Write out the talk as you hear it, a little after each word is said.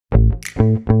Hi,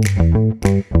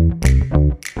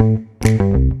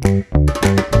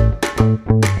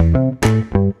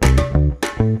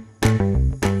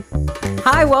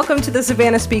 welcome to the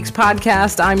Savannah Speaks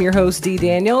podcast. I'm your host, Dee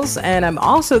Daniels, and I'm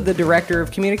also the Director of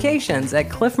Communications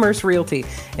at Cliff Merce Realty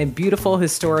in beautiful,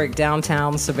 historic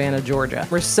downtown Savannah, Georgia.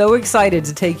 We're so excited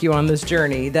to take you on this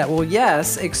journey that will,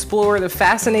 yes, explore the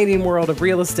fascinating world of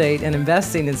real estate and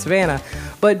investing in Savannah,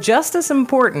 but just as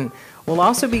important, we'll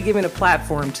also be giving a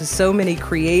platform to so many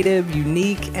creative,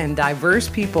 unique, and diverse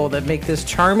people that make this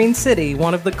charming city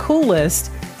one of the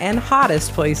coolest and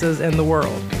hottest places in the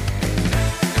world.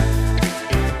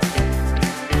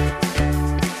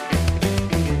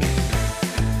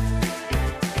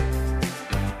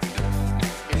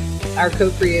 Our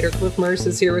co-creator, Cliff Merce,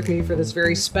 is here with me for this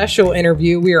very special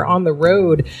interview. We are on the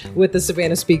road with the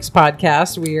Savannah Speaks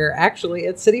podcast. We are actually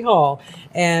at City Hall,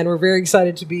 and we're very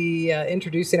excited to be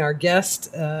introducing our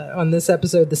guest on this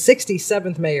episode. The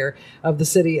 67th mayor of the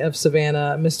city of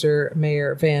Savannah, Mr.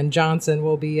 Mayor Van Johnson,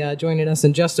 will be joining us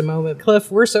in just a moment.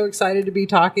 Cliff, we're so excited to be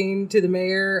talking to the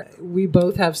mayor. We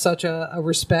both have such a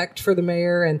respect for the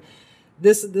mayor, and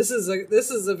This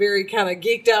is a very kind of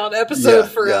geeked out episode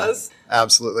for us.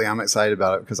 Absolutely. I'm excited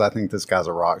about it because I think this guy's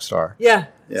a rock star. Yeah.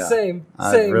 Same.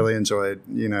 I really enjoyed,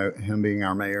 him being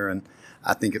our mayor, and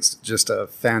I think it's just a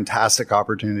fantastic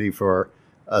opportunity for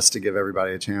us to give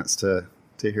everybody a chance to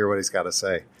hear what he's got to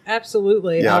say.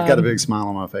 Absolutely. Yeah, I've got a big smile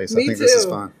on my face. I think too. This is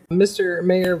fun. Mr.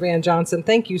 Mayor Van Johnson,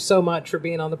 thank you so much for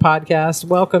being on the podcast.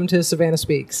 Welcome to Savannah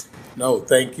Speaks. No,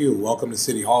 thank you. Welcome to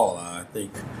City Hall. I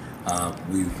think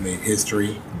we've made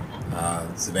history.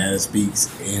 Savannah Speaks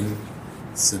in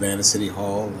Savannah City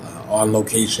Hall, on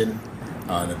location,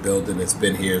 in a building that's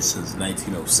been here since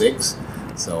 1906.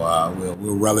 So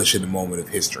we'll relish in the moment of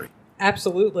history.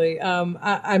 Absolutely.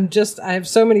 I have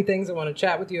so many things I want to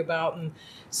chat with you about, and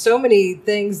so many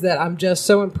things that I'm just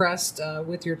so impressed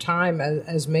with your time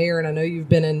as mayor. And I know you've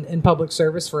been in public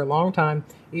service for a long time,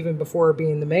 even before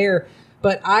being the mayor.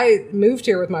 But I moved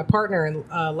here with my partner in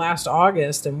last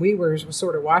August, and we were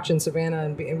sort of watching Savannah,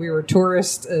 and we were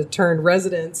tourists turned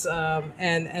residents,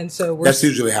 and so that's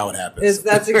usually how it happens.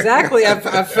 That's exactly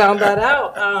I've found that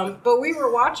out. But we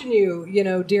were watching you,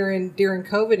 during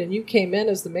COVID, and you came in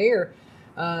as the mayor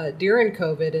during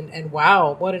COVID, and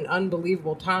wow, what an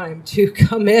unbelievable time to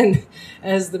come in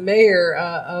as the mayor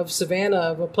of Savannah,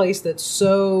 of a place that's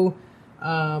so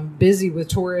busy with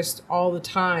tourists all the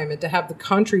time, and to have the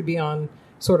country be on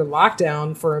sort of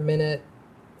lockdown for a minute.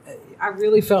 I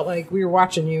really felt like we were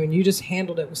watching you, and you just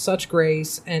handled it with such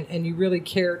grace, and you really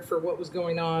cared for what was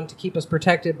going on to keep us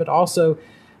protected, but also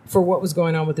for what was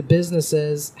going on with the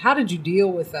businesses. How did you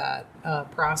deal with that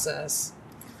process?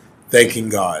 Thanking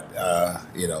God,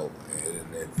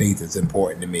 and faith is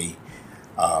important to me.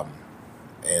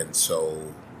 And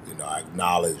so, I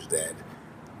acknowledge that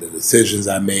the decisions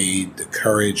I made, the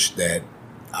courage that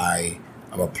I'm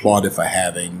applauded for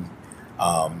having,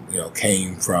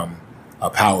 came from a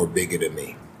power bigger than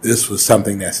me. This was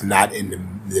something that's not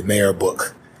in the mayor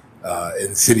book,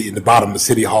 in the bottom of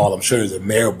City Hall. I'm sure there's a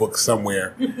mayor book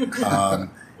somewhere.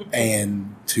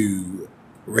 And to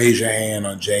raise your hand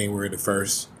on January the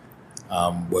 1st,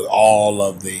 with all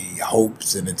of the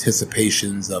hopes and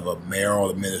anticipations of a mayoral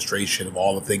administration, of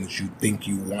all the things you think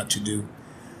you want to do,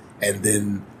 and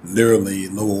then literally a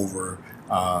little over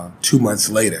 2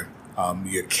 months later,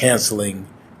 you're canceling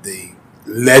the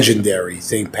legendary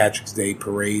St. Patrick's Day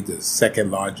parade, the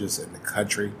second largest in the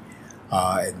country.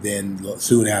 And then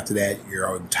soon after that,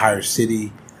 your entire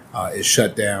city is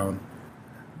shut down.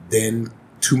 Then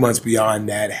 2 months beyond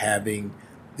that, having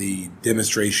the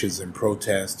demonstrations and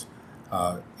protests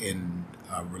in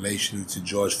relation to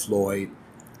George Floyd.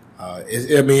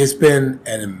 It's been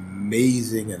an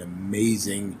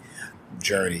amazing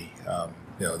journey.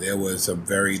 There was some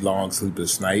very long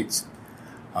sleepless nights,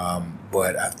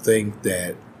 but I think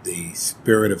that the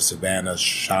spirit of Savannah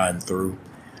shined through,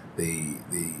 the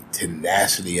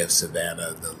tenacity of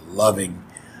Savannah, the loving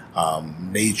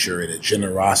nature and the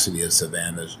generosity of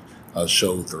Savannah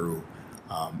showed through,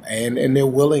 and they're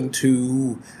willing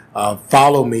to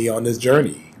follow me on this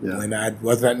journey when I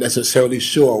was not necessarily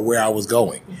sure where I was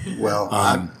going. Well,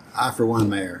 I for one,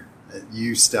 Mayor,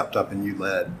 you stepped up and you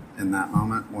led in that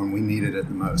moment when we needed it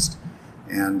the most.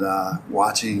 And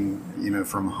watching,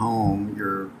 from home,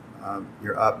 your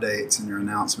updates and your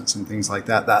announcements and things like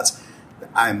that,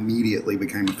 I immediately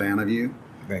became a fan of you.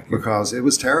 Thank you. Because it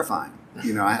was terrifying.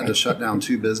 I had to shut down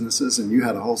 2 businesses, and you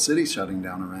had a whole city shutting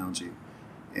down around you.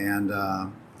 And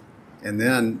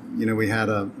then, we had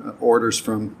orders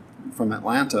from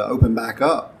Atlanta open back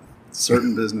up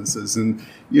certain businesses. And,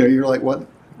 you're like, what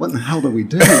what in the hell do we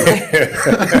do?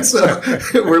 So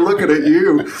we're looking at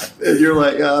you, and you're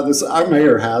like, our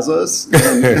mayor has us,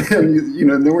 and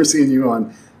then we're seeing you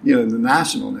on, the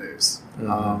national news.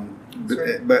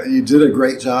 Mm-hmm. But you did a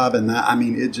great job in that. I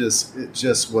mean, it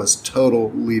just was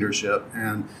total leadership,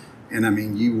 and I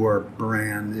mean, you were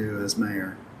brand new as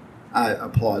mayor. I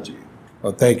applaud you.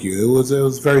 Well, thank you. It was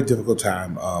a very difficult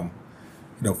time.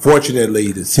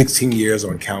 Fortunately, the 16 years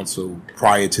on council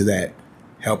prior to that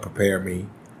helped prepare me.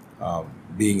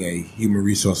 Being a human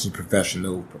resources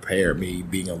professional prepared me.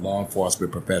 Being a law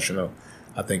enforcement professional,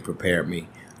 I think, prepared me.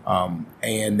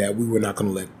 And that we were not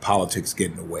going to let politics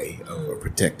get in the way of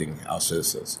protecting our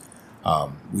citizens.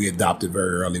 We adopted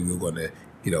very early. We were going to,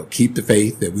 keep the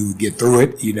faith that we would get through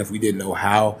it, even if we didn't know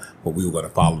how, but we were going to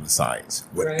follow the science,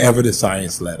 whatever the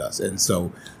science led us. And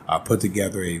so I put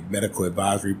together a medical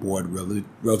advisory board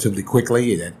relatively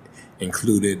quickly that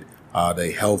included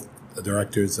the health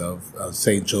directors of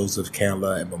St. Joseph's,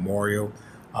 Canada, and Memorial,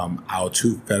 our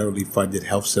two federally funded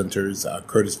health centers,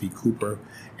 Curtis V. Cooper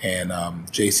and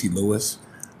J.C. Lewis,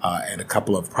 and a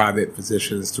couple of private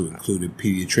physicians to include a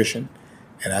pediatrician.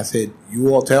 And I said,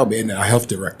 you all tell me, and our health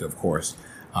director, of course,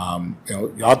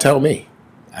 y'all tell me.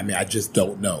 I mean, I just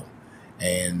don't know.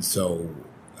 And so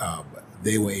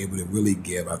they were able to really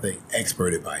give, I think,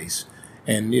 expert advice.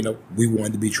 And, we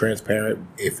wanted to be transparent.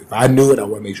 If I knew it, I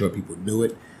want to make sure people knew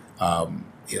it,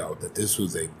 that this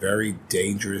was a very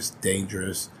dangerous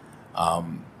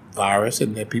virus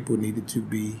and that people needed to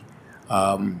be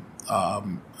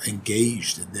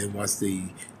engaged. And then once the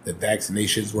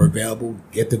vaccinations were available,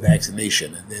 get the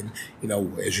vaccination. And then,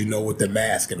 as you know, with the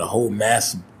mask and the whole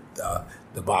mask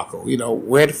debacle,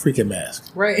 wear the freaking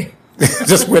mask. Right.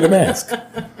 Just wear the mask.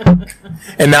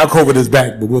 And now COVID is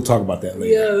back, but we'll talk about that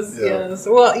later. Yes.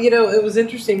 Well, it was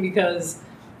interesting because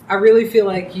I really feel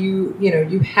like you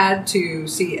had to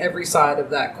see every side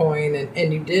of that coin,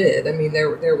 and you did. I mean,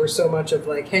 there were so much of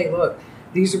like, hey, look,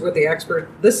 this is what the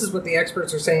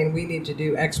experts are saying, we need to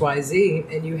do X, Y, Z,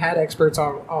 and you had experts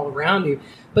all around you.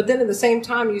 But then at the same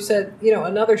time, you said,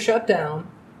 another shutdown,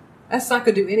 that's not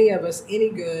going to do any of us any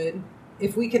good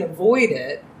if we can avoid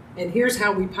it, and here's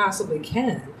how we possibly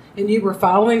can. And you were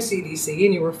following CDC,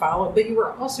 and but you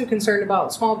were also concerned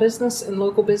about small business and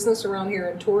local business around here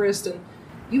and tourists, and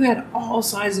you had all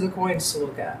sides of the coins to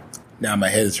look at. Now my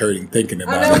head is hurting thinking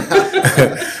about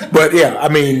it. But yeah, I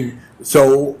mean,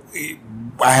 so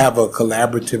I have a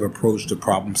collaborative approach to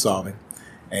problem solving.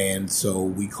 And so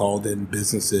we called in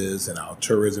businesses and our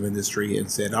tourism industry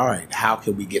and said, all right, how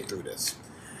can we get through this?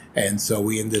 And so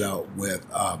we ended up with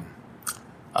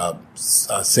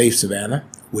Safe Savannah,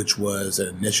 which was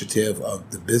an initiative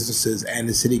of the businesses and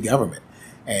the city government.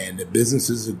 And the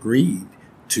businesses agreed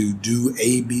to do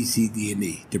A, B, C, D, and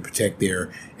E to protect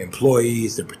their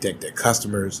employees, to protect their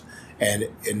customers, and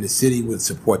the city would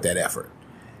support that effort.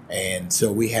 And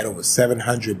so we had over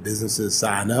 700 businesses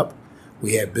sign up.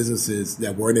 We had businesses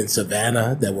that weren't in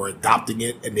Savannah that were adopting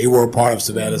it, and they were a part of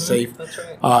Savannah Safe. That's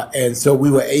right. And so we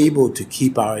were able to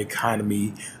keep our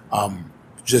economy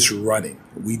just running.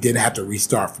 We didn't have to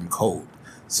restart from code.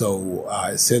 So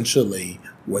essentially,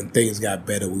 when things got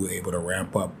better, we were able to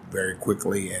ramp up very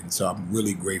quickly. And so I'm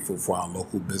really grateful for our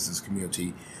local business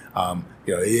community. They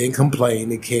didn't complain.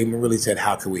 They came and really said,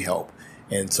 how can we help?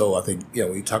 And so I think,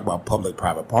 when you talk about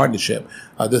public-private partnership,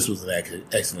 this was an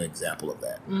excellent example of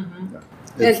that. Mm-hmm.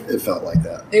 Yeah. It felt like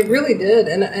that. It really did.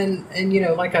 And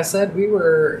like I said, we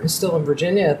were still in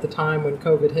Virginia at the time when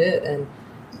COVID hit, and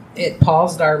it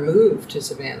paused our move to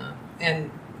Savannah.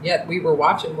 And yet we were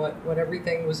watching what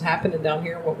everything was happening down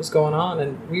here and what was going on.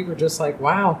 And we were just like,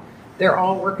 wow, they're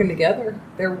all working together.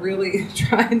 They're really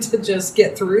trying to just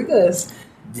get through this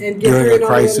and get During through it a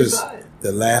on the other crisis, side.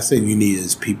 the last thing you need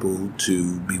is people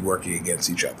to be working against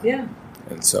each other. Yeah.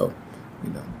 And so,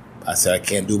 I said I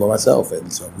can't do it by myself.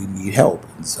 And so we need help.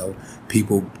 And so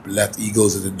people left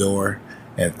egos at the door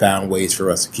and found ways for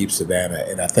us to keep Savannah.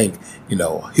 And I think,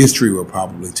 history will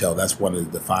probably tell that's one of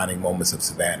the defining moments of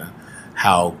Savannah,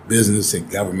 how business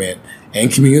and government and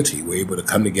community were able to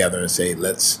come together and say,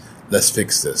 let's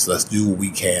fix this. Let's do what we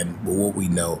can with what we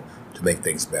know to make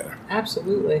things better.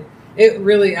 Absolutely. I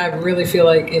really feel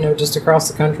like, just across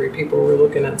the country, people were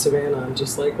looking at Savannah and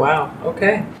just like, wow,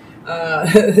 okay.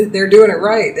 They're doing it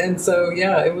right. And so,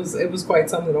 yeah, it was quite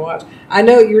something to watch. I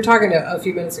know you were talking a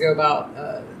few minutes ago about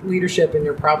leadership and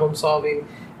your problem solving.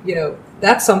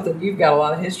 That's something you've got a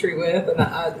lot of history with. And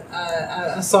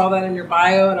I saw that in your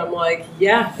bio, and I'm like,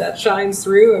 yeah, that shines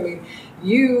through. I mean,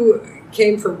 you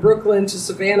came from Brooklyn to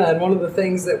Savannah, and one of the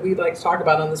things that we like to talk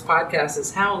about on this podcast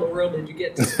is how in the world did you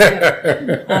get to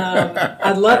Savannah?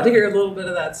 I'd love to hear a little bit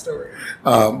of that story.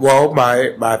 Well,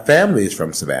 my family is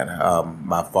from Savannah.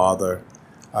 My father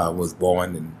was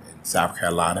born in South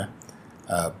Carolina.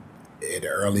 At an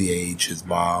early age, his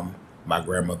mom, my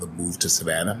grandmother, moved to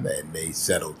Savannah, and they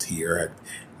settled here. At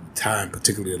the time,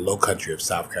 particularly the low country of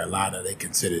South Carolina, they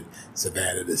considered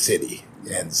Savannah the city,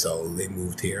 and so they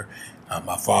moved here.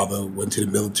 My father went to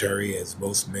the military, as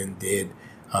most men did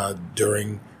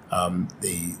during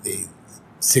the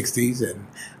 60s,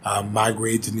 and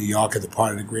migrated to New York as a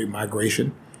part of the Great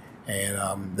Migration,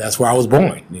 and that's where I was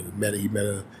born. He met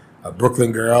a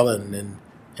Brooklyn girl, and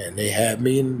they had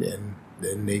me, and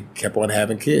then they kept on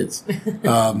having kids.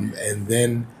 And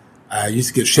then I used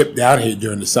to get shipped down here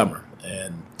during the summer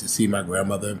and to see my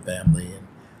grandmother and family. And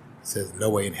I said,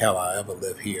 no way in hell I'll ever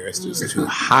live here. It's just too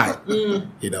hot.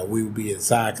 You know, we would be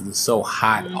inside because it's so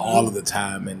hot all of the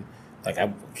time. And like,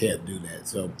 I can't do that.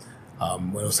 So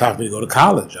when it was time for me to go to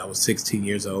college, I was 16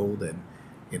 years old. And,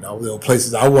 you know, there were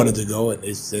places I wanted to go, and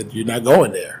they said, you're not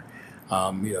going there.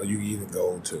 You know, you can either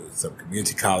go to some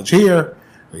community college here,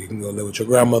 or you can go live with your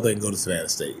grandmother and go to Savannah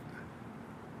State.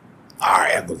 All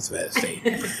right, I'll go to Savannah State.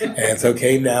 And so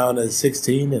came down at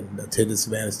 16 and attended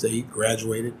Savannah State,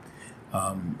 graduated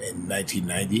in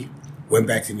 1990, went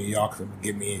back to New York to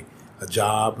get me a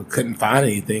job, couldn't find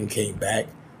anything, came back,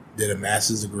 did a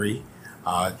master's degree,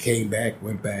 came back,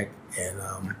 went back,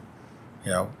 and,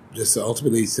 you know, just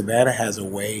ultimately Savannah has a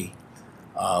way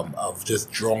of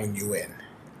just drawing you in.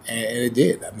 And it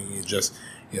did. I mean, it just,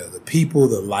 you know, the people,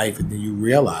 the life, and then you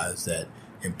realize that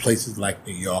in places like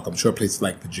New York, I'm sure places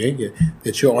like Virginia,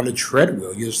 that you're on a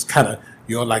treadmill. You're just kind of,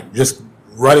 you're like just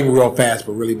running real fast,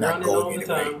 but really not going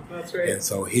anywhere. That's right. And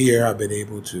so here I've been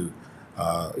able to,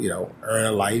 you know, earn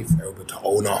a life, able to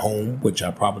own a home, which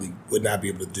I probably would not be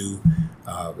able to do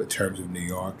in terms of New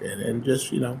York, and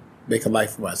just, you know, make a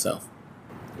life for myself.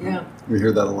 Yeah. We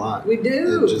hear that a lot. We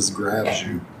do. It just grabs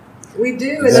you. We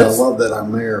do. And I love that our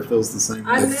mayor feels the same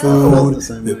way. The food,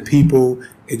 the people,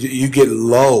 you get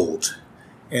lulled.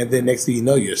 And then next thing you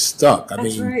know, you're stuck. I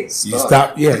mean, right. You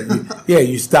stop.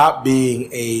 You stop being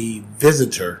a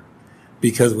visitor,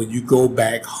 because when you go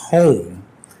back home,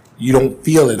 you don't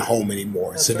feel at home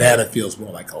anymore. That's Savannah right. feels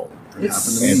more like home.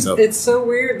 It's so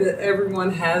weird that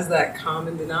everyone has that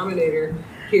common denominator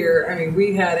here. I mean,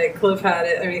 we had it, Cliff had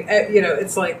it. I mean, you know,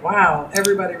 it's like, wow,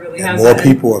 everybody really has more that.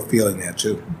 People are feeling that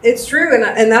too. It's true,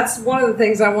 and that's one of the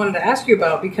things I wanted to ask you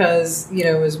about, because, you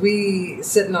know, as we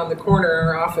sitting on the corner,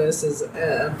 our office is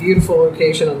a beautiful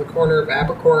location on the corner of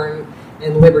Abercorn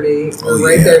and Liberty. We're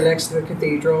right there next to the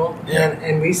cathedral,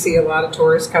 and we see a lot of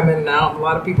tourists come in and out. A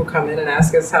lot of people come in and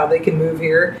ask us how they can move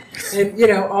here, and, you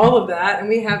know, all of that, and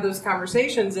we have those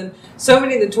conversations. And so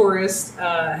many of the tourists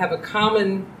have a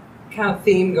common kind of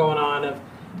theme going on of,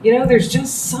 you know, there's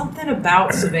just something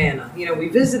about Savannah. You know, we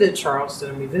visited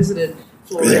Charleston, we visited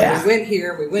Florida, we went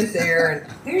here, we went there,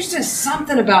 and there's just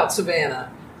something about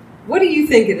Savannah. What do you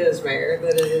think it is, Mayor,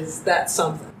 that it is that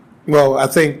something? Well, I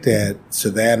think that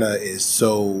Savannah is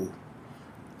so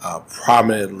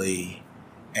prominently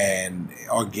and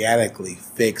organically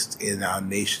fixed in our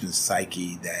nation's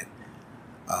psyche that,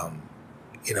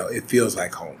 you know, it feels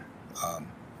like home.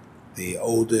 The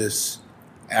oldest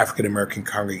African-American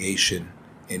congregation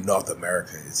in North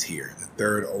America is here. The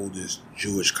third oldest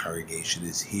Jewish congregation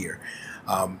is here.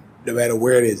 No matter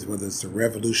where it is, whether it's the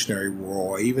Revolutionary War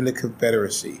or even the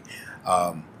Confederacy,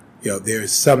 you know, there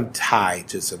is some tie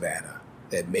to Savannah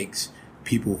that makes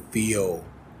people feel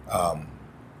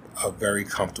very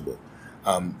comfortable.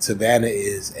 Savannah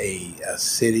is a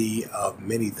city of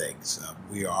many things.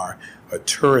 We are a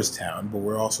tourist town, but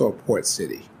we're also a port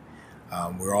city.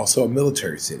 We're also a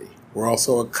military city. We're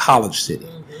also a college city.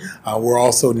 We're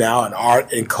also now an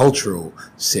art and cultural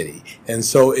city. And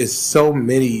so it's so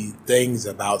many things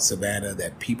about Savannah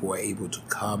that people are able to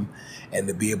come and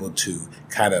to be able to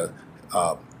kind of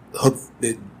hook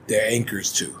their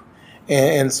anchors to.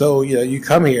 And so, you know, you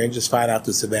come here and just find out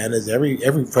that Savannah is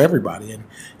for everybody.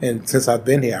 And since I've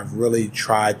been here, I've really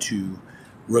tried to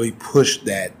really push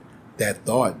that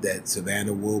thought that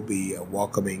Savannah will be a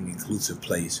welcoming, inclusive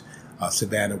place.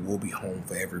 Savannah will be home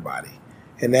for everybody.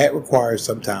 And that requires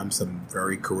sometimes some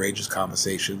very courageous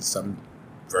conversations, some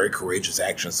very courageous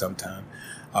action sometimes,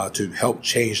 to help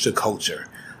change the culture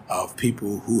of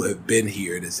people who have been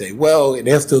here to say, well, and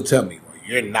they'll still tell me, well,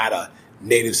 you're not a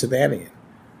native Savannian.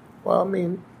 Well, I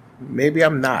mean, maybe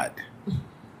I'm not.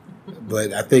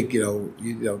 But I think, you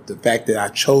know, the fact that I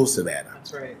chose Savannah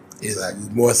is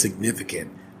more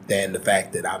significant than the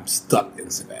fact that I'm stuck in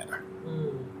Savannah.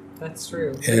 That's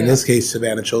true. And in this case,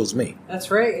 Savannah chose me. That's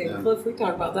right. And Cliff, we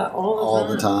talk about that all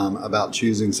the time. About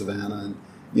choosing Savannah. And,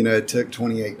 you know, it took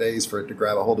 28 days for it to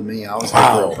grab a hold of me. I was here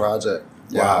for a project.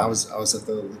 Yeah, wow. I was at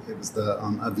it was the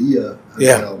Avia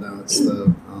Hotel. Now it's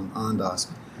the Andaz.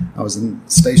 I was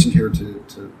stationed here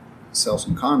to sell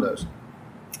some condos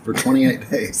for 28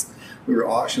 days. We were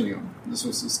auctioning them. This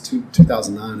was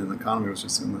 2009, and the economy was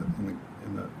just in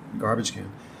the garbage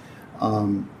can.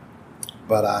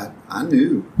 But I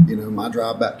knew, you know, my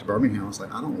drive back to Birmingham, I was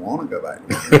like, I don't want to go back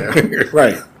there.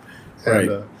 Right.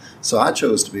 And, so I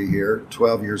chose to be here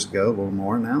 12 years ago, a little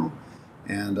more now.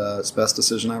 And it's the best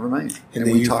decision I ever made. And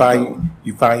then you find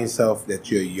yourself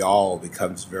that your y'all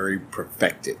becomes very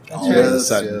perfected all of a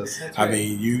sudden. Yes. I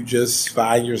mean, you just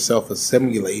find yourself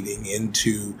assimilating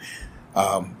into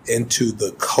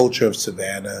the culture of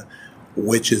Savannah,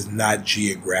 which is not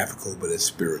geographical, but it's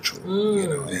spiritual. You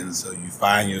know, and so you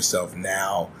find yourself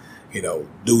now, you know,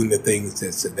 doing the things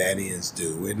that Savannians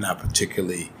do. We're not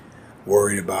particularly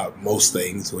worried about most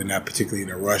things. We're not particularly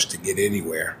in a rush to get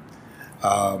anywhere.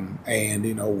 And,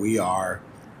 you know, we are,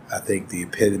 I think, the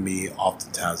epitome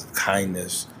oftentimes of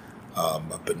kindness,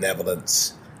 of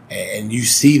benevolence. And you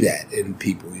see that in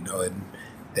people, you know, and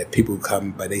that people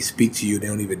come, but they speak to you, they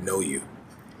don't even know you.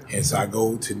 And so I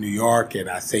go to New York and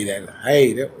I say that,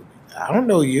 hey, I don't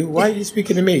know you. Why are you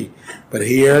speaking to me? But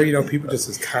here, you know, people just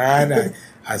as kind.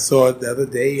 I saw it the other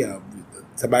day,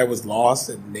 somebody was lost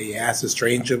and they asked a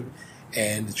stranger,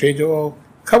 and the stranger, oh,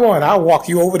 come on, I'll walk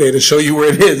you over there to show you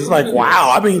where it is. It's like,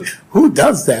 wow. I mean, who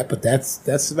does that? But that's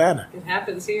Savannah. It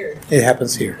happens here. It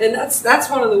happens here. And that's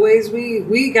one of the ways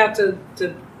we got to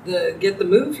get the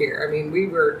move here. I mean, we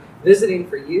were visiting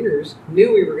for years,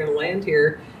 knew we were going to land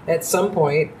here at some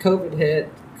point. COVID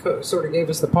hit, sort of gave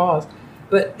us the pause.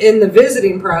 But in the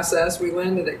visiting process, we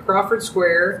landed at Crawford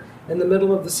Square in the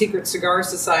middle of the Secret Cigar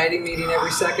Society meeting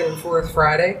every second and fourth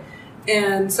Friday.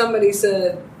 And somebody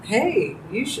said, hey,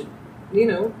 you should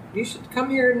come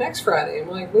here next Friday. I'm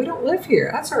like, we don't live here.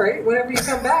 That's all right. Whenever you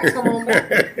come back, come on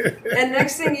back. And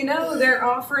next thing you know, they're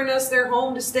offering us their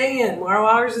home to stay in while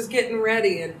ours is getting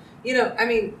ready. And, you know, I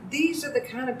mean, these are the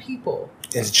kind of people.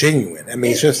 It's genuine. I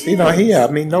mean, it's just, you know, here,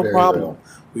 I mean, no problem. Real.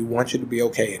 We want you to be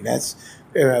okay. And I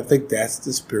think that's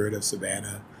the spirit of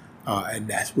Savannah. And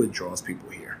that's what draws people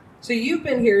here. So you've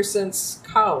been here since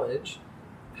college.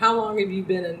 How long have you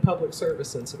been in public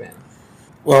service in Savannah?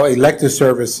 Well, elected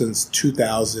service since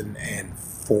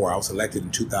 2004. I was elected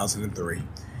in 2003.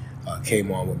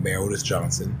 Came on with Mayor Otis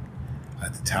Johnson.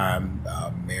 At the time,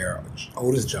 Mayor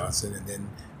Otis Johnson, and then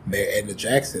Mayor Edna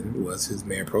Jackson was his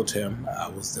mayor pro tem. I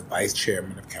was the vice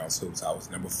chairman of council, so I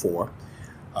was number 4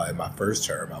 in my first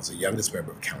term. I was the youngest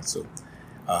member of council.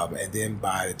 And then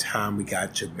by the time we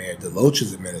got to Mayor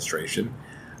DeLoach's administration,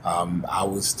 I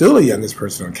was still the youngest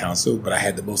person on council, but I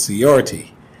had the most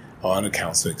seniority on the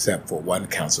council except for one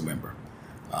council member.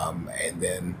 And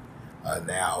then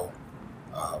now,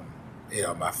 you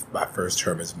know, my first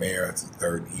term as mayor, it's the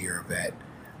 3rd year of that.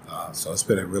 So it's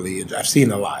been I've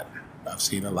seen a lot.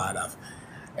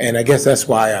 And I guess that's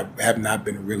why I have not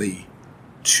been really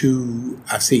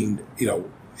I've seen, you know,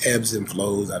 ebbs and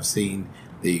flows. I've seen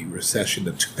the recession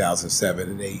of 2007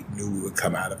 and 2008, knew we would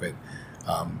come out of it.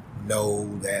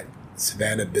 Know that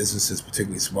Savannah businesses,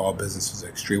 particularly small businesses, are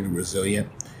extremely resilient.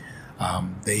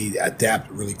 They adapt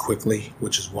really quickly,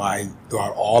 which is why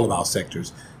throughout all of our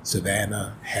sectors,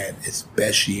 Savannah had its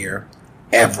best year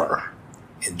ever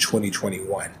in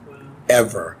 2021,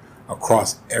 ever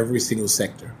across every single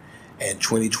sector. And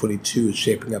 2022 is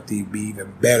shaping up to be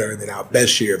even better than our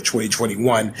best year of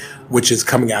 2021, which is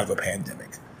coming out of a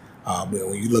pandemic.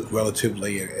 When you look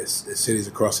relatively at cities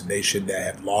across the nation that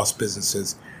have lost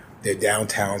businesses, their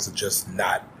downtowns are just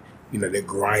not, you know, they're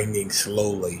grinding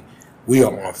slowly. We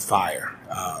are on fire.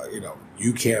 You know,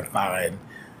 you can't find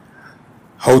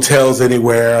hotels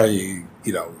anywhere. You're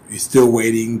still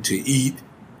waiting to eat.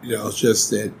 You know, it's just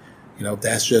that, you know,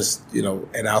 that's just, you know,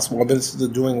 and our small businesses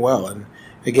are doing well. And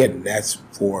again, that's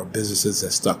for businesses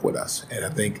that stuck with us. And I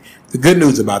think the good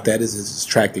news about that is it's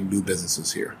attracting new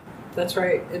businesses here. That's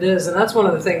right. It is. And that's one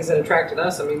of the things that attracted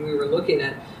us. I mean, we were looking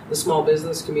at the small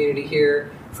business community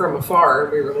here from afar.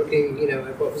 We were looking, you know,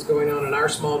 at what was going on in our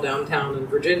small downtown in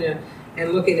Virginia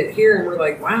and looking at here, and we're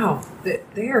like, wow,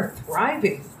 they are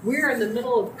thriving. We're in the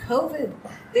middle of COVID.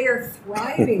 They are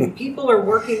thriving. People are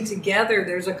working together.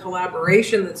 There's a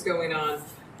collaboration that's going on.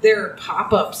 There are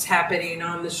pop-ups happening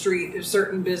on the street of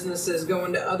certain businesses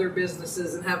going to other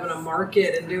businesses and having a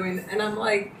market and I'm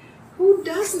like, who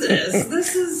does this?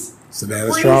 This is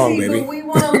Savannah crazy, strong, baby. but we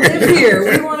want to live here.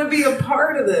 We want to be a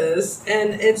part of this,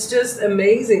 and it's just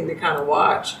amazing to kind of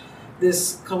watch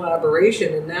this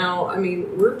collaboration. And now, I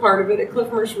mean, we're part of it at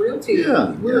Cliff Merce Realty.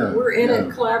 We're in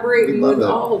it, collaborating with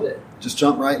all of it. Just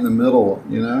jump right in the middle,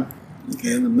 you know?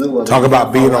 In the middle of talk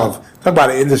about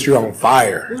the industry on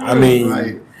fire. Mm-hmm. I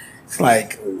mean, it's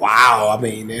like, wow. I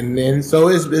mean, and so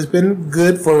it's been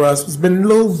good for us. It's been a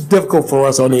little difficult for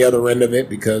us on the other end of it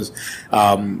because,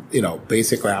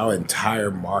 basically our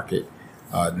entire market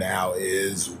now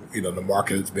is, the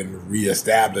market has been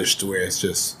reestablished to where it's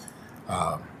just,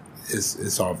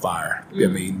 it's on fire. Mm-hmm. I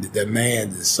mean, the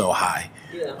demand is so high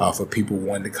for people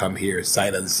wanting to come here,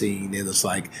 sight unseen. And it's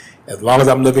like, as long as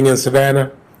I'm living in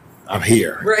Savannah, I'm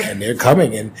here, right. And they're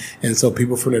coming, and so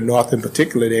people from the north in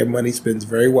particular, their money spends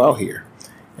very well here,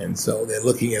 and so they're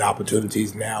looking at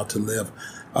opportunities now to live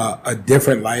a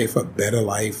different life, a better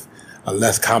life, a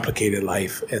less complicated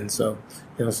life, and so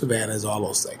Savannah is all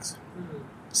those things.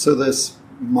 So this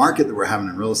market that we're having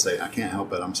in real estate, I can't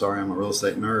help it. I'm sorry, I'm a real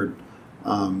estate nerd.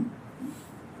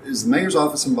 Is the mayor's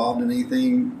office involved in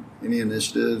anything, any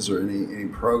initiatives or any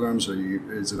programs, or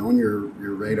is it on your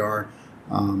radar?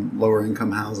 Lower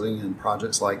income housing and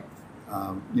projects like,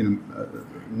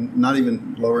 not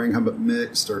even lower income, but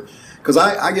mixed, or because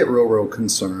I get real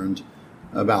concerned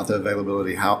about the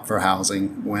availability for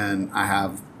housing when I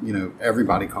have,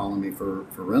 everybody calling me for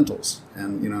rentals,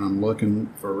 and, I'm looking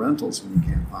for rentals and you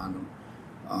can't find them.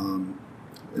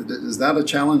 Is that a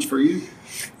challenge for you?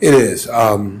 It is.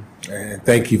 And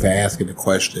thank you for asking the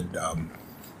question.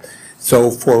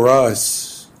 So for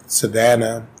us,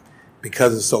 Savannah,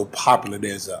 because it's so popular,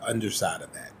 there's an underside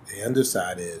of that. The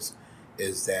underside is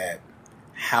that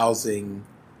housing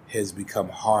has become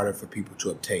harder for people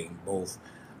to obtain, both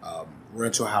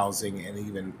rental housing and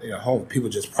even home. People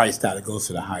just priced out. It goes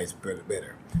to the highest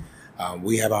bidder.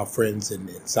 We have our friends in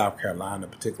South Carolina,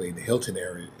 particularly in the Hilton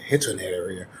Head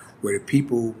area, where the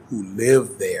people who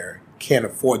live there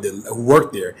who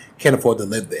work there can't afford to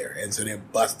live there, and so they're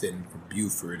busting from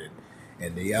Beaufort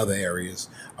and the other areas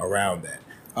around that.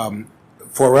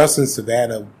 For us in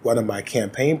Savannah, one of my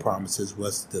campaign promises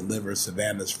was to deliver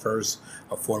Savannah's first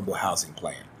affordable housing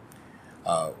plan.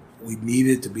 We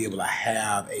needed to be able to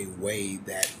have a way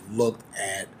that looked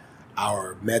at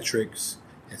our metrics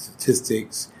and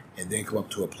statistics and then come up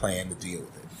to a plan to deal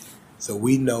with it. So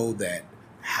we know that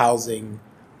housing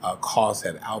costs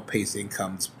have outpaced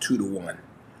incomes 2 to 1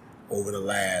 over the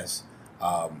last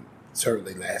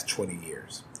 20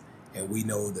 years. And we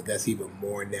know that that's even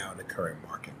more now in the current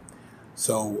market.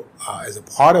 So as a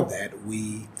part of that,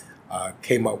 we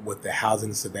came up with the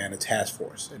Housing Savannah Task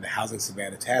Force. And the Housing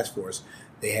Savannah Task Force,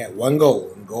 they had one goal,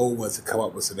 and the goal was to come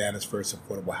up with Savannah's first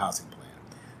affordable housing plan.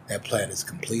 That plan is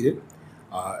completed.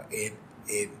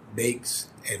 It makes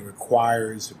and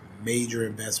requires major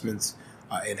investments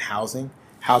in housing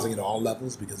at all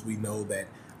levels, because we know that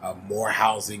more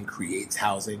housing creates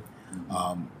housing.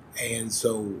 And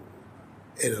so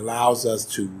it allows us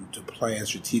to plan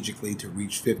strategically to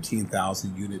reach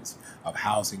 15,000 units of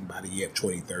housing by the year of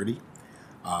 2030.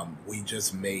 We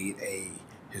just made a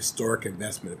historic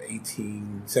investment of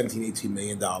 $18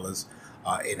 million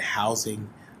in housing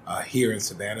here in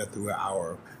Savannah through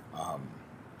our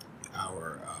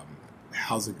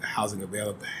housing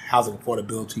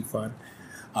affordability fund.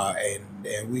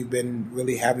 And we've been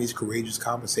really having these courageous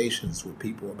conversations with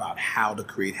people about how to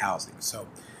create housing. So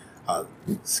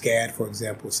SCAD, for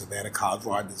example, Savannah College of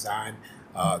Art and Design,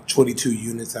 22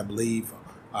 units, I believe,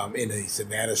 in a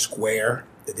Savannah Square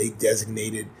that they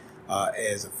designated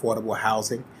as affordable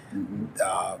housing.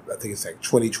 I think it's like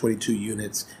 22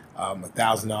 units,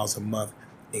 $1,000 a month,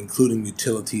 including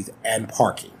utilities and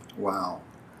parking. Wow.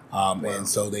 And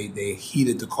so they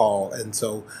heeded the call. And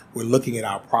so we're looking at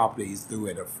our properties through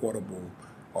an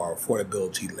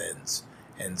affordability lens.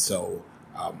 And so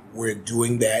we're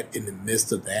doing that in the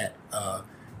midst of that.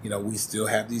 We still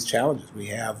have these challenges we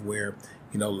have where,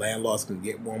 landlords can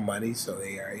get more money. So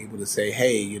they are able to say,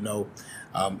 hey, in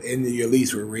your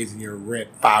lease, we're raising your rent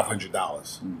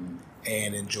 $500.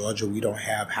 And in Georgia, we don't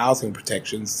have housing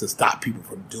protections to stop people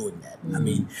from doing that. I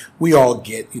mean, we all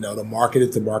get, the market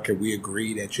is the market. We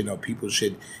agree that, people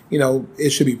should, it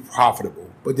should be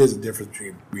profitable. But there's a difference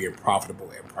between being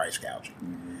profitable and price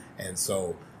gouging. And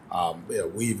so,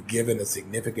 we've given a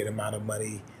significant amount of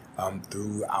money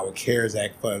through our CARES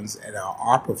Act funds and our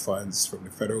ARPA funds from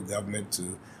the federal government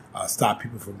to stop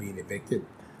people from being evicted,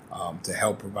 to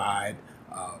help provide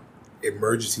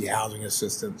emergency housing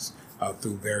assistance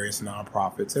through various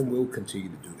nonprofits, and we'll continue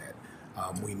to do that.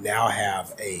 We now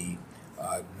have a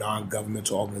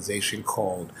non-governmental organization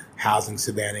called Housing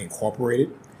Savannah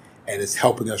Incorporated, and it's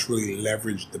helping us really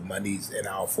leverage the monies in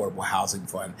our affordable housing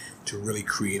fund to really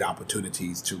create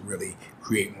opportunities to really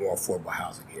create more affordable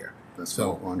housing here. That's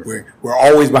So wonderful. we're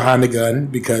always behind the gun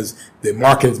because the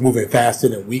market is moving faster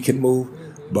than we can move.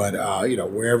 Mm-hmm. But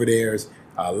wherever there's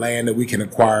land that we can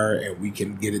acquire and we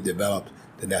can get it developed,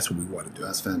 then that's what we want to do.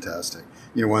 That's fantastic.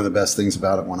 One of the best things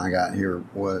about it when I got here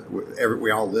was we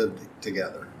all lived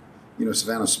together.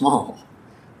 Savannah's small,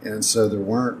 and so there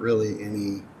weren't really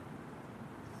any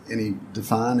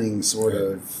defining sort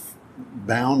of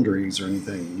boundaries or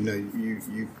anything.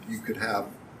 You could have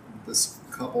this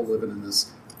couple living in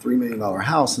this $3 million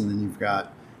house, and then you've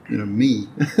got me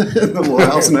in the little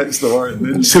house next door, and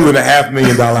then $2.5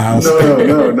 million house.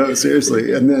 No,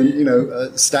 seriously, and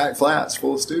then stacked flats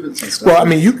full of students and stuff. Well, I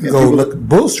mean, you can go look at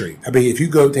Bull Street. I mean, if you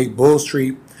go take Bull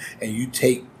Street and you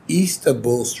take east of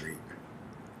Bull Street,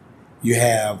 you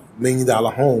have $1 million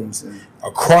homes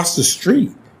across the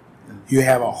street. You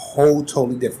have a whole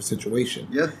totally different situation.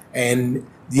 Yeah, and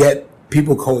yet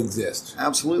people coexist.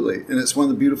 Absolutely, and it's one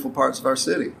of the beautiful parts of our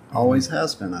city. Always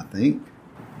has been, I think.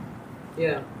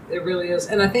 Yeah, it really is.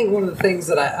 And I think one of the things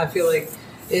that I feel like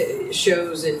it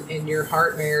shows in your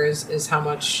heart, Mayor, is how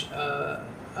much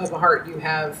of a heart you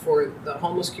have for the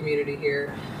homeless community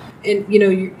here. And,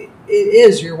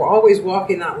 you're always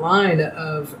walking that line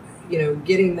of,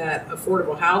 getting that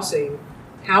affordable housing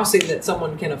that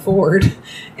someone can afford.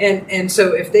 And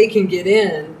so if they can get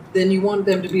in, then you want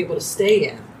them to be able to stay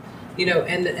in.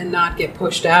 And not get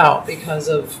pushed out because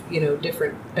of,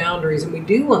 different boundaries. And we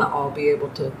do want to all be able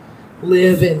to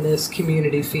live in this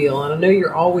community feel. And I know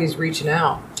you're always reaching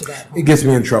out to that. It gets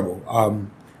me in trouble,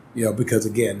 because,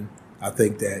 again, I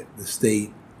think that the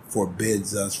state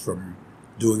forbids us from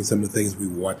doing some of the things we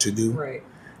want to do. Right.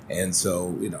 And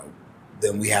so,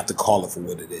 then we have to call it for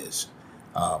what it is.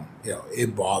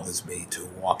 It bothers me to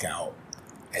walk out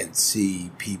and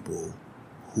see people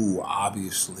who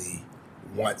obviously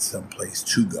want someplace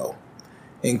to go.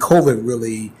 And COVID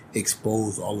really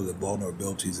exposed all of the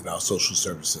vulnerabilities in our social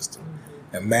service system.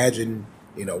 Mm-hmm. Imagine,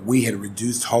 we had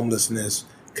reduced homelessness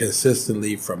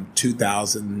consistently from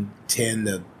 2010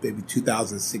 to maybe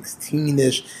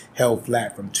 2016-ish, held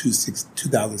flat from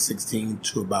 2016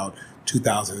 to about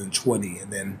 2020.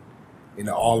 And then,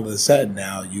 all of a sudden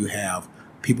now you have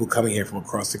people coming here from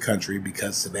across the country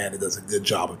because Savannah does a good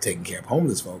job of taking care of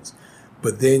homeless folks.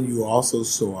 But then you also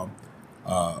saw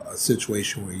a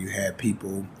situation where you had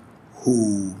people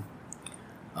who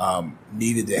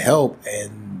needed the help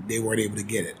and they weren't able to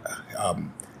get it.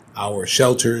 Our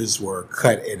shelters were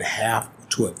cut in half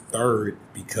to a third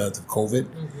because of COVID.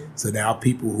 Mm-hmm. So now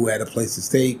people who had a place to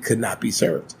stay could not be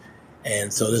served.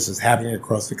 And so this is happening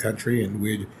across the country, and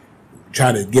we're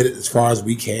trying to get it as far as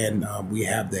we can. We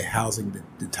have the housing,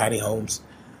 the tiny homes.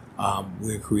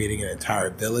 We're creating an entire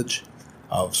village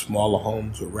of smaller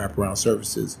homes with wraparound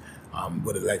services.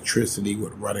 With electricity,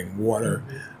 with running water.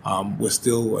 We're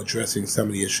still addressing some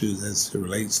of the issues as it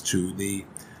relates to the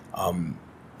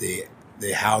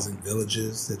housing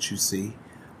villages that you see.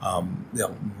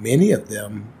 Many of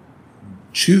them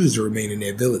choose to remain in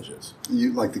their villages.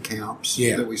 You like the camps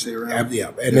that we see around?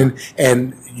 Yeah,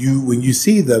 and when you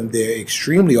see them, they're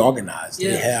extremely organized.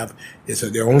 Yes. They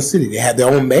have their own city. They have their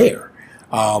own mayor,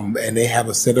 and they have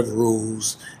a set of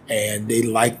rules. And they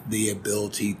like the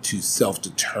ability to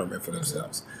self-determine for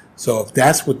themselves. So if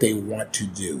that's what they want to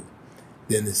do,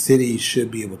 then the city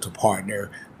should be able to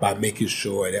partner by making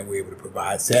sure that we're able to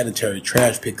provide sanitary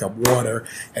trash pickup, water,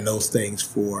 and those things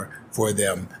for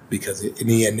them, because in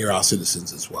the end, they're our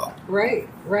citizens as well. Right.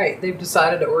 They've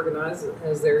decided to organize it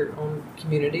as their own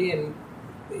community, and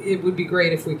it would be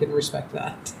great if we could respect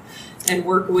that and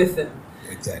work with them.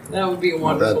 Exactly. That would be a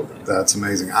wonderful thing. That's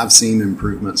amazing. I've seen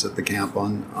improvements at the camp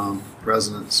on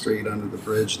President Street under the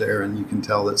bridge there, and you can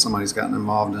tell that somebody's gotten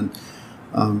involved in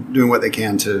doing what they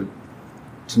can to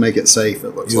make it safe.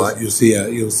 It looks like you'll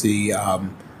see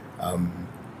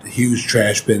huge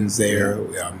trash bins there.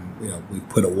 We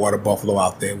put a water buffalo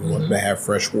out there. We want them to have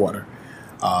fresh water,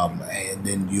 and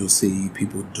then you'll see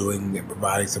people doing and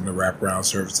providing some of the wraparound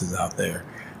services out there.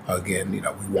 Again, we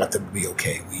want them to be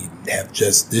okay. We have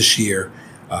just this year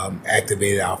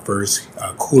activated our first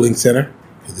cooling center,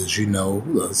 because as you know,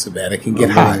 Savannah can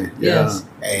get hot. Yes.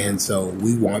 And so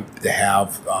we want to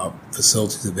have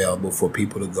facilities available for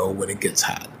people to go when it gets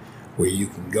hot, where you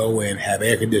can go in, have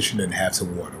air conditioning, and have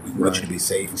some water. We want you to be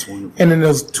safe. And then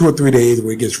those 2 or 3 days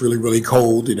where it gets really, really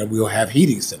cold, we'll have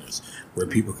heating centers where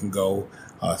people can go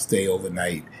stay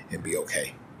overnight and be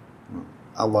okay.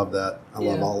 I love that. I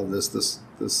love all of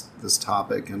this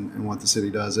topic and what the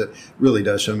city does. It really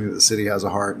does show me that the city has a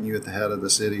heart, and you at the head of the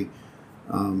city,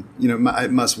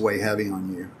 it must weigh heavy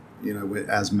on you,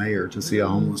 as mayor, to see a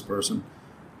homeless person.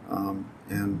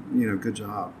 And good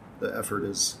job. The effort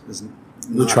is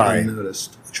not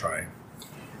unnoticed. We're trying.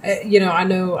 I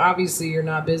know obviously you're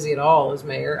not busy at all as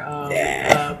mayor,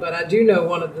 but I do know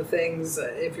one of the things,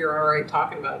 if you're all right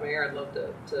talking about mayor, I'd love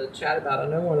to chat about. I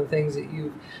know one of the things that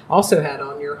you've also had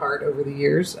on your heart over the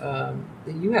years, that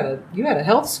you had a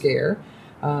health scare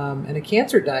and a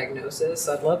cancer diagnosis.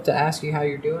 I'd love to ask you how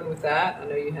you're doing with that. I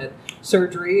know you had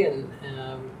surgery and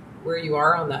where you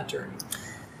are on that journey.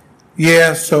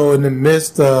 Yeah, so in the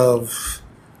midst of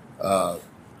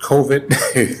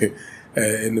COVID,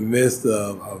 in the midst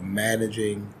of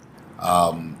managing,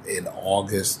 in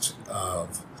August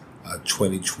of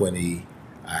 2020,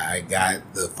 I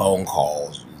got the phone call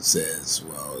that says,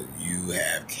 well, you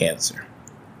have cancer.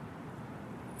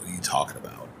 What are you talking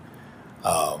about?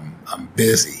 I'm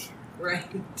busy. Right.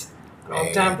 I don't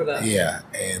have time for that. Yeah,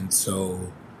 and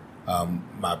so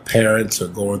my parents are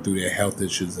going through their health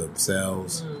issues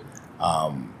themselves.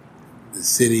 The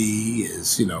city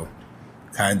is,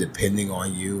 kind of depending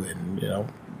on you, and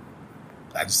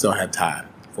I just don't have time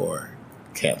for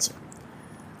cancer.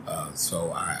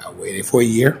 So I waited for a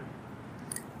year,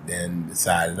 then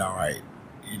decided, all right,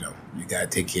 you got to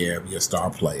take care of your star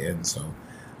player, and so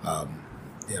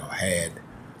had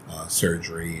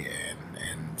surgery,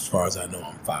 and as far as I know,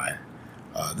 I'm fine.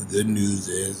 The good news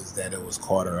is that it was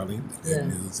caught early. The good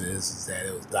news is that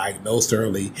it was diagnosed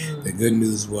early. The good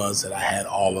news was that I had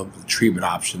all of the treatment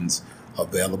options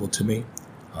available to me.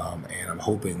 And I'm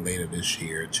hoping later this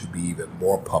year to be even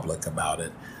more public about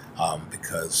it,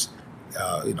 because,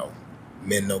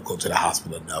 men don't go to the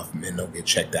hospital enough. Men don't get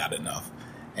checked out enough.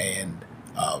 And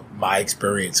my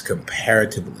experience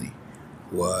comparatively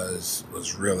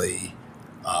was really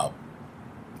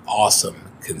awesome,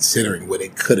 considering what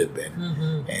it could have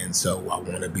been. And so I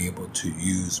want to be able to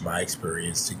use my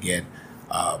experience to get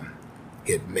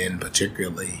men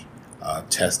particularly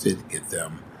tested, get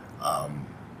them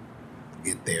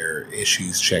get their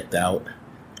issues checked out.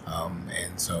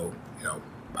 And so,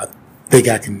 I think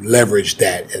I can leverage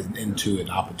that into an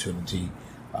opportunity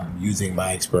using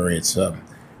my experience. I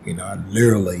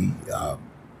literally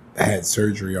had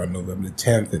surgery on November the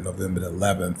 10th, and November the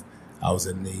 11th, I was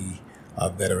in the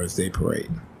Veterans Day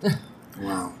Parade.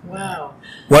 Wow.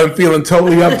 Wasn't feeling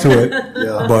totally up to it,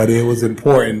 but it was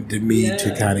important to me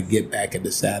to kind of get back in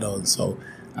the saddle, and so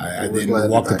I didn't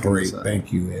walk the parade.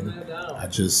 Thank you, and I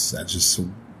just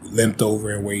limped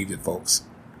over and waved at folks.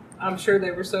 I'm sure they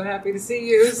were so happy to see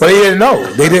you. But they didn't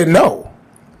know. They didn't know.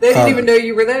 They didn't even know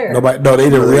you were there. They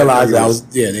didn't realize that I was.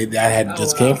 Yeah, I had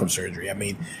just came from surgery. I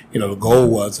mean, the goal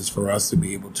was for us to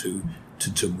be able to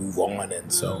move on,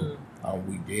 and so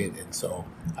we did. And so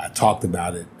I talked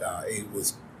about it.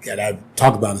 I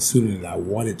talked about it sooner than I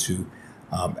wanted to.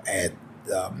 At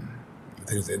I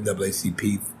think it was the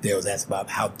NAACP. They was asked about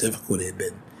how difficult it had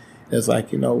been. It's like,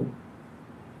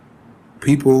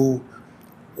 people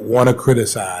want to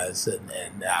criticize,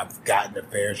 and I've gotten a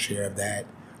fair share of that,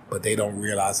 but they don't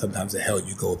realize sometimes the hell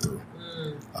you go through.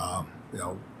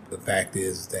 The fact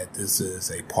is that this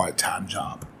is a part-time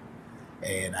job,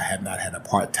 and I have not had a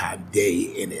part-time day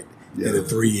in it in the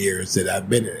 3 years that I've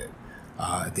been in it.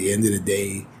 At the end of the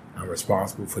day, I'm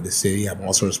responsible for the city. I'm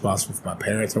also responsible for my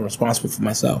parents. I'm responsible for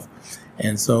myself.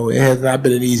 And so it has not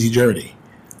been an easy journey.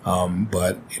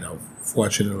 But,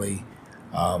 fortunately,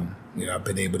 I've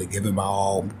been able to give it my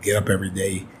all, get up every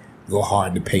day, go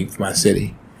hard to paint for my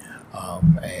city,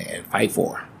 and fight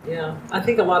for her. Yeah, I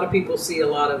think a lot of people see a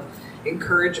lot of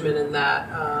encouragement in that,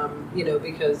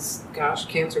 because, gosh,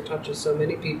 cancer touches so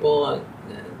many people.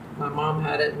 My mom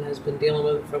had it and has been dealing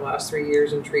with it for the last 3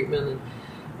 years in treatment, and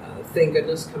thank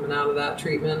goodness coming out of that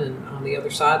treatment and on the other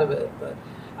side of it. But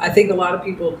I think a lot of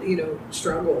people,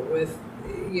 struggle with,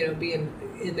 being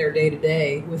in their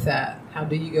day-to-day with that. How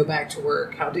do you go back to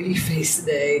work? How do you face the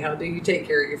day? How do you take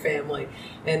care of your family?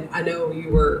 And I know you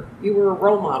were a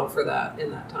role model for that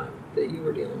in that time that you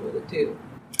were dealing with it too.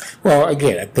 Well,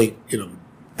 again, I think, the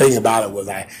thing about it was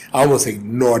I almost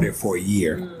ignored it for a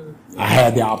year. I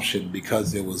had the option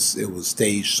because it was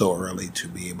staged so early to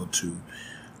be able to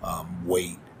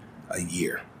wait a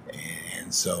year.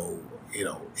 And so,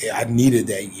 I needed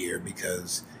that year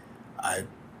because I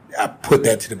put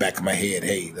that to the back of my head.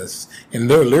 Hey, and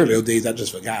literally those days I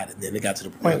just forgot. And then it got to the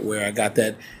point where I got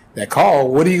that call.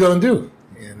 What are you going to do?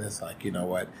 And it's like, you know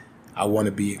what? I want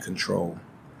to be in control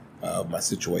of my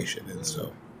situation. And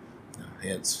so,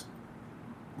 hence,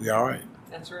 we're all right.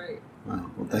 That's right.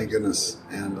 Wow. Well, thank goodness.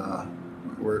 And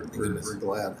we're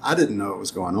glad. I didn't know it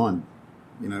was going on.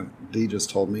 Dee just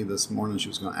told me this morning she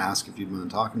was going to ask if you'd been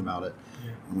talking about it.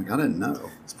 Yeah. I'm like, I didn't know.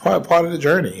 It's part of the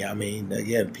journey. I mean,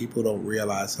 again, people don't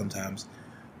realize sometimes,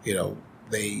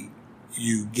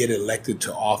 you get elected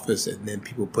to office and then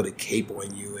people put a cape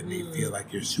on you and they feel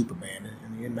like you're Superman,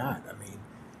 and you're not. I mean,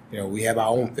 we have our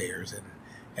own fairs,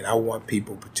 and I want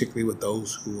people, particularly with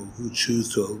those who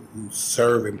choose to who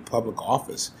serve in public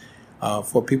office,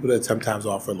 for people that sometimes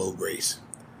offer a little grace.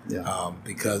 Yeah.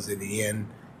 Because in the end,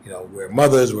 we're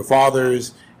mothers, we're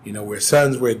fathers, we're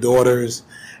sons, we're daughters,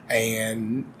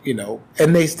 and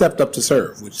and they stepped up to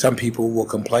serve, which some people will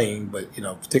complain, but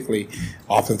particularly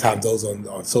oftentimes those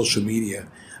on social media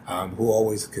who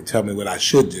always could tell me what I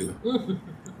should do,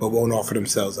 but won't offer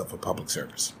themselves up for public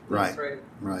service. Right.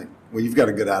 Right. Well, you've got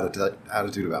a good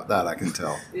attitude about that, I can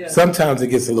tell. Yeah. Sometimes it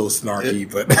gets a little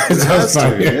snarky, but it has to.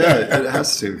 Yeah, it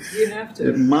has to. You have to.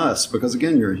 It must, because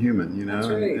again, you're a human, That's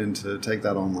right. and to take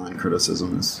that online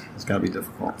criticism it's got to be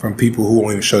difficult. from people who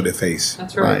won't even show their face.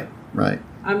 That's right. Right.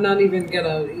 I'm not even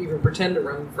gonna pretend to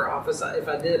run for office. If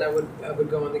I did, I would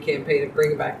go on the campaign and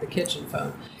bring back the kitchen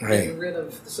phone, get rid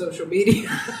of the social media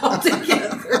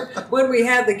altogether. When we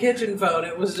had the kitchen phone,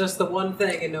 it was just the one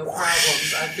thing and no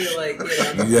problems. I feel like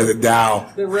You have to dial.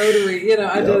 the rotary.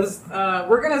 I just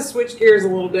we're gonna switch gears a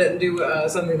little bit and do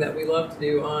something that we love to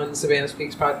do on Savannah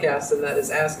Speaks podcast, and that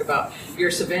is ask about your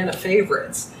Savannah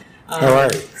favorites. All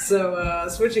right. So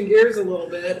switching gears a little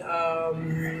bit,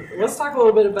 let's talk a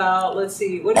little bit about. Let's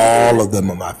see. What All of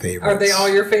them are my favorites. are they all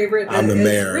your favorite? I'm the It's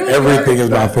mayor. really Everything hard. is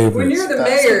my favorite. When you're the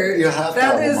That's- mayor, you have to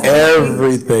that have is them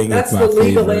Everything That's is my the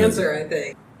legal favorite. answer, I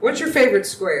think. What's your favorite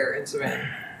square in Savannah?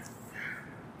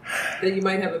 That you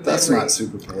might have a memory. That's not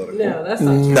super political. No, that's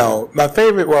not true. No, my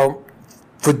favorite, well,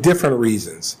 for different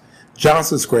reasons.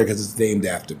 Johnson Square because it's named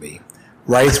after me.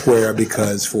 Wright Square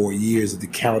because for years at the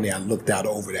county I looked out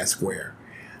over that square.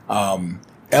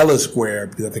 Ellis Square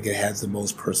because I think it has the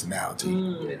most personality.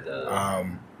 It does.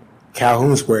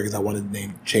 Calhoun Square because I wanted to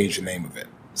change the name of it.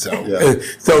 So, Yeah.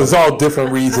 so it's all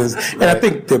different reasons. And I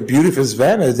think the beauty of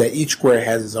Savannah is that each square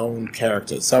has its own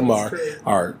character. Some That's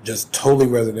are just totally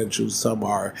residential. Some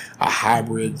are a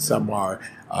hybrid. Some are,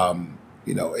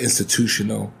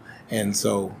 institutional. And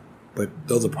so, but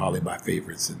those are probably my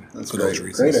favorites That's for great. those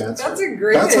reasons. Great answer. That's a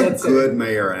great That's answer. a good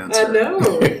mayor answer. I know.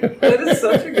 That is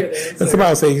such a good answer. And somebody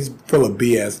will say he's full of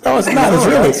BS. No, it's not. It's No,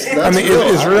 really. that's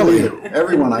It's real. really.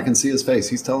 Everyone, I can see his face.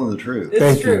 He's telling the truth. It's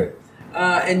Thank true. you.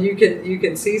 And you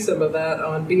can see some of that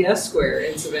on BS Square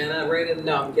in Savannah, right in.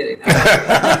 No, I'm kidding.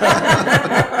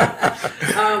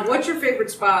 What's your favorite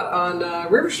spot on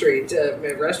River Street? A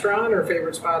restaurant or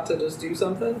favorite spot to just do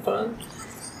something fun?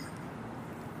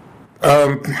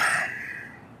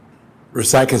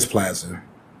 Recycles Plaza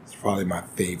is probably my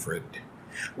favorite.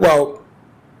 Well,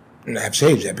 I've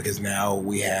changed that because now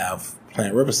we have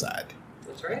Plant Riverside.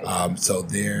 That's right. So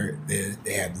they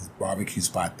have this barbecue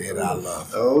spot there that I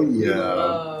love. Oh, We yeah.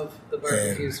 love the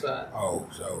barbecue And- spot. Oh,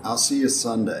 so I'll see you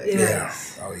Sunday.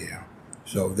 Yes. yeah. Oh, yeah.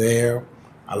 So there,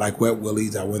 I like Wet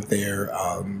Willie's. I went there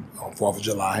on 4th of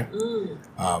July.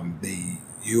 The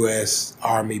U.S.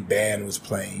 Army band was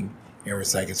playing in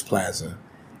Recycles Plaza.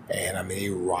 And I mean, they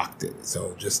rocked it.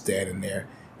 So just standing there.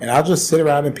 And I'll just sit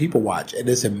around and people watch. And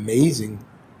it's amazing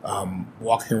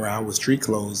walking around with street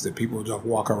clothes that people just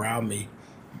walk around me.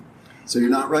 So you're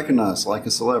not recognized like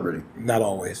a celebrity. Not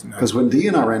always. No. Because when Dee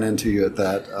and I ran into you at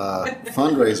that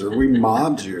fundraiser, we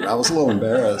mobbed you. I was a little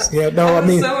embarrassed. Yeah, no, I I'm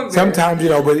mean, so embarrassed. sometimes,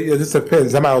 but it just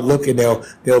depends. Somebody will look and they'll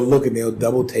look and they'll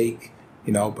double take,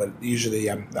 but usually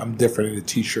I'm different in a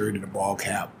t-shirt and a ball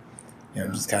cap.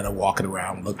 Just kind of walking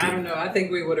around looking. I don't know. I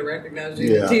think we would have recognized you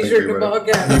Yeah, in I think T-shirt we and would. ball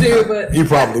cap too. But You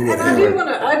probably would. And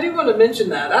I do want to mention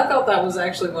that. I thought that was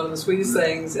actually one of the sweetest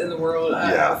things in the world.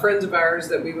 Yeah. Friends of ours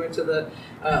that we went to the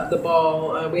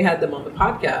ball. We had them on the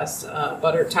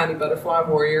podcast. Tiny Butterfly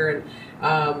Warrior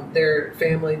and their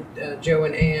family, Joe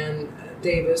and Ann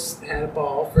Davis, had a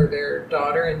ball for their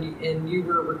daughter, and you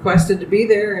were requested to be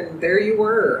there, and there you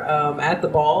were at the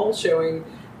ball, showing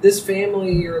this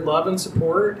family your love and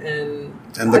support and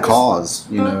And the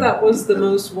cause, I thought that was the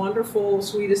most wonderful,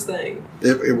 sweetest thing.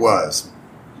 It was,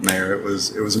 Mayor. It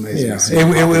was amazing. Yeah, to see.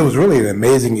 it was really an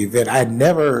amazing event. I had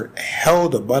never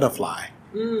held a butterfly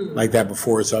like that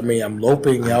before. So, I mean, I'm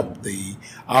loping up the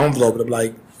envelope, and I'm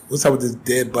like, what's up with this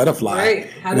dead butterfly? Right.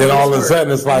 How And did then all of a this sudden,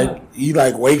 work? it's like, Yeah. he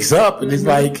like wakes up, and he's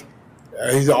like,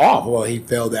 he's off. Well, he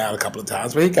fell down a couple of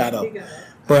times, but he got up. He got up.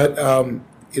 But,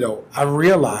 I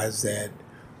realized that,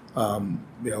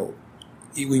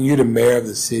 when you're the mayor of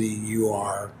the city, you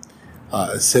are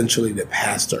essentially the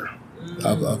pastor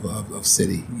of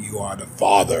city. You are the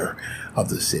father of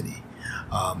the city.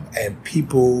 And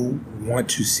people want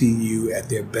to see you at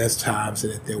their best times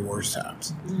and at their worst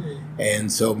times.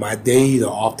 And so my days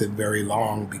are often very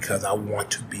long because I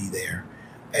want to be there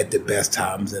at the best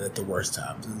times and at the worst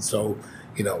times. And so,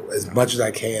 as much as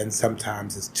I can,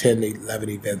 sometimes it's 10, 11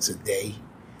 events a day.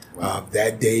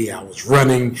 That day I was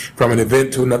running from an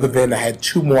event to another event. I had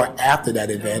 2 more after that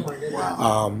event.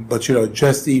 Wow. But,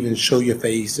 just to even show your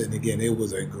face. And again, it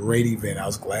was a great event. I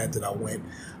was glad that I went,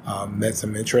 met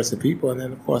some interesting people. And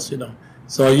then, of course,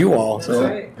 saw you all. That's So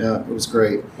right. Yeah, it was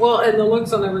great. Well, and the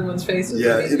looks on everyone's faces.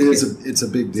 Yeah, I mean, it is. It's a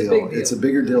big deal. It's a big deal. It's a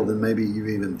bigger deal than maybe you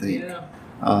even think. Yeah.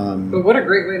 But what a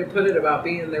great way to put it about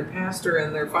being their pastor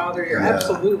and their father. You're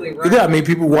absolutely right. Yeah, I mean,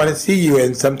 people want to see you,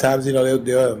 and sometimes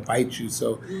they'll invite you.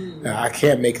 So I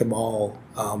can't make them all,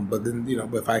 but then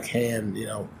but if I can,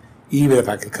 even if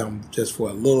I can come just for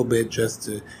a little bit, just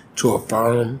to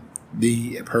affirm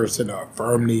the person or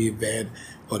affirm the event,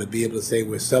 or to be able to say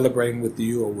we're celebrating with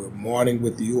you, or we're mourning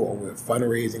with you, or we're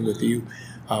fundraising with you.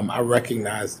 I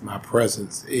recognize my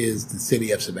presence is the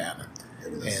city of Savannah,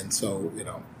 and so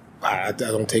I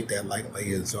don't take that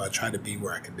lightly, and so I try to be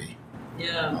where I can be.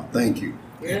 Yeah. Oh, thank you.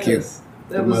 Yes. Thank you.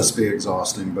 That It was must be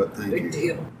exhausting, but thank you. big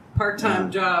deal. Part-time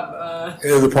job. It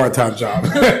is a part-time job.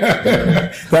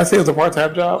 Did I say it was a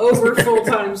part-time job? Over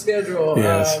full-time schedule.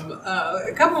 Yes.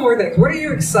 A couple more things. What are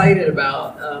you excited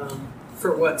about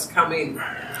for what's coming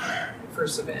for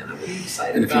Savannah? What are you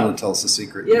excited And if you about? want to tell us a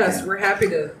secret, you Yes, can. we're happy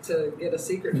to get a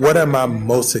secret. What am I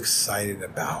most excited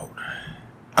about?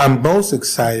 I'm most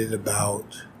excited about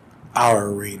our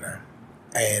arena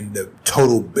and the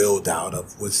total build out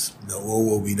of what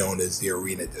will be known as the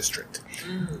Arena District.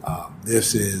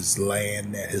 This is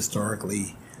land that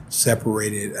historically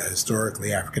separated a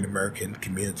historically African American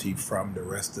community from the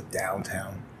rest of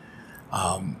downtown.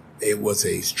 It was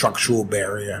a structural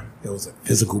barrier. It was a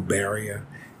physical barrier.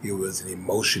 It was an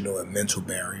emotional and mental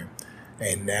barrier.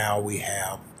 And now we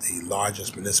have the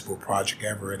largest municipal project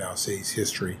ever in our city's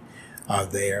history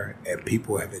there, and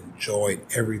people have enjoyed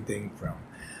everything from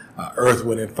Earth,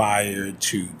 Wind, and Fire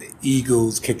to the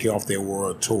Eagles kicking off their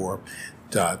world tour,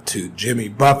 to Jimmy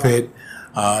Buffett,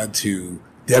 to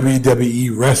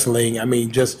WWE wrestling. I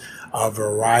mean, just a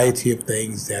variety of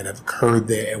things that have occurred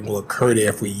there and will occur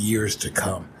there for years to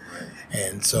come.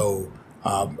 And so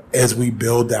as we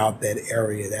build out that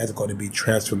area, that's going to be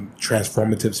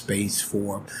transformative space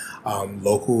for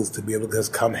locals to be able to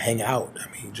just come hang out. I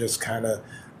mean, just kind of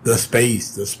the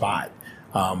space, the spot.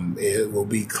 It will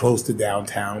be close to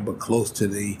downtown, but close to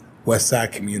the West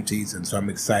Side communities. And so I'm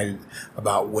excited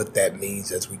about what that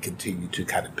means as we continue to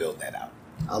kind of build that out.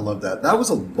 I love that. That was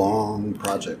a long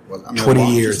project.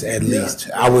 20 years at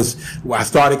least. I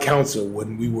started council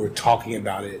when we were talking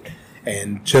about it,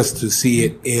 and just to see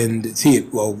it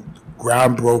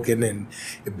groundbroken and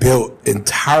built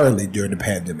entirely during the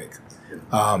pandemic.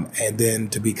 And then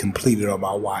to be completed on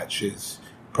my watch is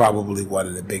probably one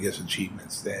of the biggest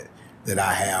achievements that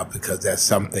I have, because that's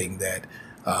something that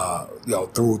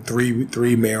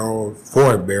through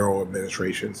four mayoral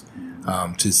administrations,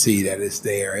 to see that it's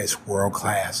there, it's world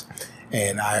class.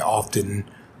 And I often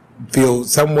feel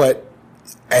somewhat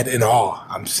in awe.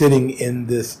 I'm sitting in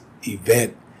this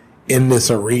event, in this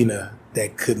arena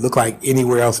that could look like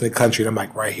anywhere else in the country, and I'm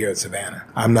like, right here in Savannah.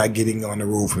 I'm not getting on the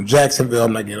road from Jacksonville,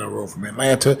 I'm not getting on the road from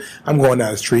Atlanta. I'm going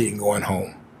down the street and going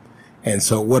home. And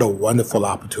so what a wonderful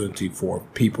opportunity for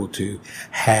people to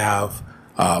have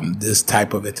this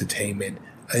type of entertainment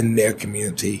in their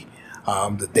community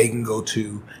that they can go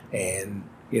to and,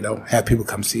 have people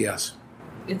come see us.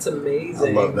 It's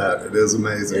amazing. I love that. It is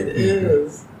amazing. It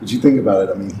is. But you think about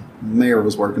it, the mayor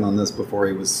was working on this before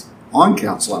he was on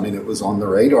council. It was on the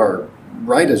radar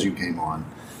right as you came on.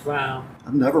 Wow.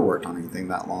 I've never worked on anything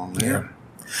that long there.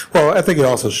 Yeah. Well, I think it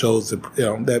also shows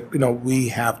that we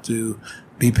have to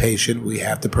be patient. We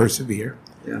have to persevere.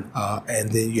 Yeah.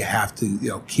 And then you have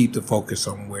to, keep the focus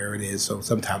on where it is. So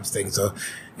sometimes things are,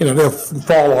 they'll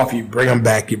fall off. You bring them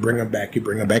back, you bring them back, you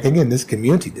bring them back. Again, this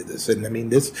community did this.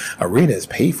 And this arena is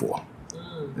paid for.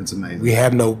 It's amazing. We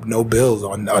have no bills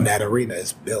on that arena.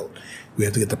 It's built. We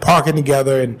have to get the parking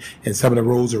together and some of the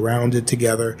roads around it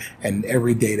together. And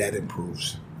every day that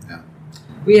improves. Yeah.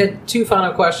 We had two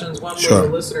final questions. One was Sure. a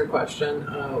listener question.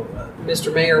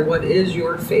 Mr. Mayor, what is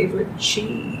your favorite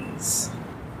cheese?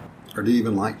 Or do you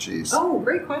even like cheese? Oh,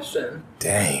 great question.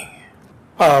 Dang.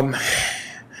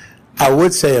 I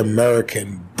would say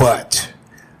American, but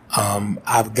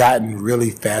I've gotten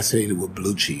really fascinated with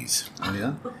blue cheese. Oh,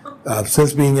 yeah?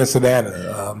 Since being in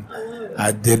Savannah,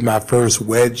 I did my first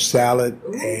wedge salad,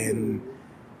 and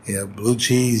blue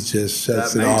cheese just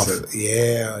sets That it makes off. it.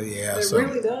 Yeah. It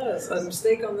really does. A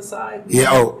steak on the side. Yeah.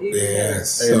 Oh, Even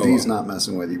yes. better. And So- he's not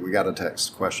messing with you. We got a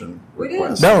text question We did.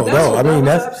 request. No. That was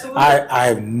That's absolutely-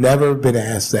 I've never been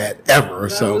asked that ever.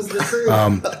 That was the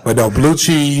truth. But no, blue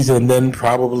cheese, and then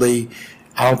probably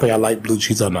I don't think I like blue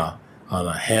cheese on a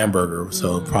hamburger,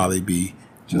 so it'd probably be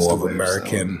Just more a of wedge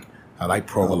American. I like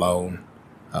provolone.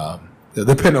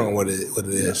 Depending on what it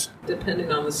is.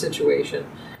 Depending on the situation.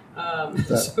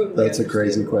 That's a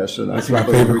crazy question. That's my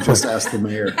favorite. We just asked the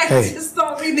mayor. I just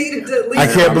thought we needed to leave. I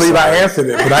can't believe I answered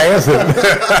it, but I answered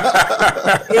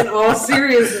it. In all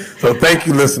seriousness. So thank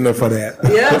you, listener, for that.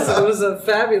 Yes, it was a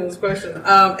fabulous question.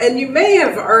 And you may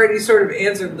have already sort of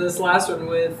answered this last one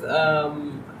with,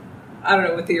 I don't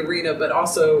know, with the arena, but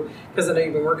also because I know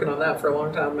you've been working on that for a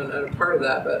long time and a part of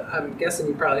that, but I'm guessing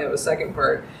you probably have a second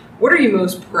part. What are you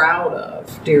most proud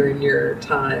of during your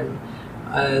time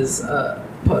as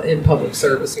in public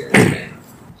service here in Savannah?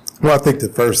 Well, I think the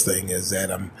first thing is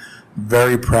that I'm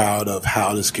very proud of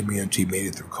how this community made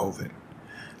it through COVID.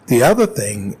 The other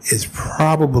thing is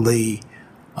probably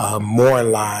more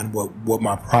in line with what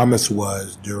my promise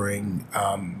was during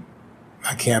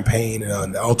my campaign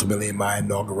and ultimately my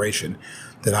inauguration,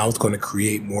 that I was going to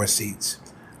create more seats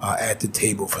at the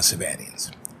table for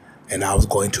Savannians. And I was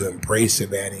going to embrace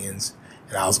Savannians,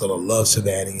 and I was going to love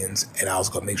Savannians, and I was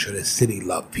going to make sure the city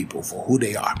loved people for who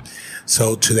they are.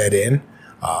 So to that end,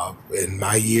 in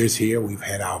my years here, we've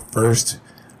had our first,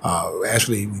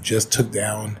 actually we just took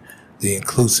down the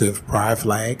inclusive pride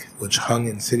flag, which hung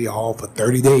in City Hall for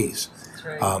 30 days.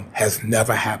 Right. Has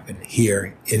never happened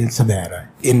here in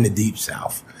Savannah, in the Deep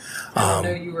South. I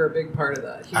know you were a big part of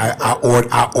that.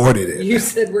 I ordered it. You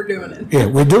said we're doing it. Yeah,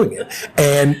 we're doing it.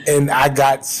 And I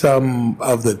got some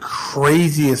of the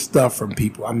craziest stuff from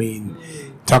people. I mean,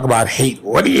 talk about hate.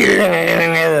 What do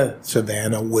you...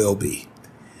 Savannah will be.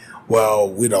 Well,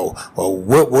 when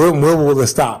will it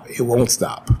stop? It won't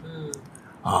stop.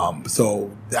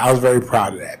 So I was very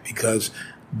proud of that, because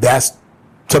that's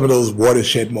some of those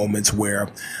watershed moments where,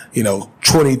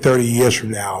 20, 30 years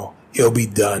from now, it'll be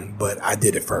done, but I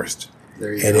did it first.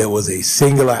 There you and go. It was a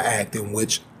singular act in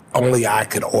which only I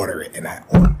could order it, and I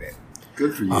ordered it.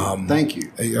 Good for you. Thank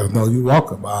you. No, you're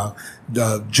welcome.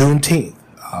 Juneteenth.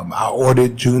 I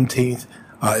ordered Juneteenth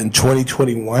in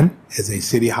 2021 as a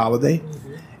city holiday.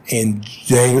 Mm-hmm.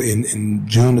 In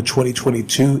June of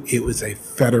 2022, it was a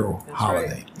federal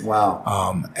holiday. Right.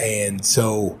 Wow. And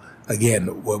so,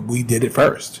 again, we did it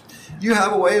first. You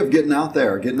have a way of getting out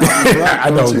there, getting out in front. I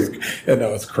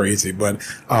know it's crazy, but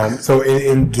so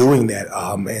in doing that,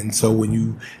 and so when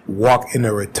you walk in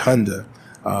the rotunda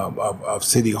of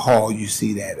City Hall, you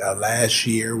see that last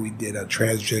year we did a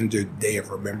Transgender Day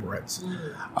of Remembrance,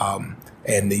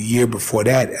 and the year before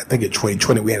that, I think in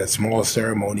 2020, we had a small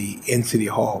ceremony in City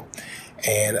Hall,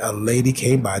 and a lady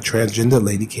came by, a transgender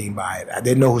lady came by. I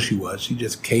didn't know who she was. She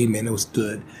just came in and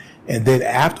stood. And then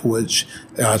afterwards,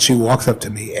 she walks up to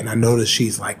me, and I notice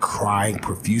she's like crying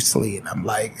profusely. And I'm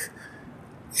like,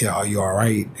 are you all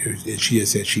right? And she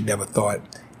just said she never thought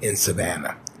in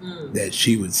Savannah that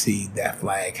she would see that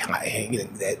flag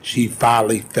hanging, that she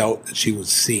finally felt that she was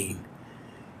seen.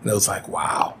 And it was like,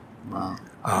 wow. Wow.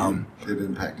 It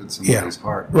impacted somebody's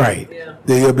heart. Right. Yeah.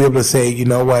 They'll be able to say, you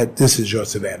know what, this is your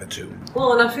Savannah too.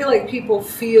 Well, and I feel like people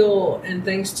feel, and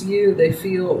thanks to you, they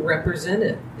feel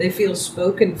represented. They feel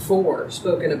spoken for,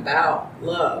 spoken about,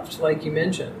 loved, like you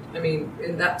mentioned. I mean,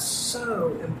 and that's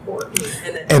so important.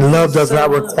 And love does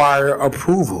not require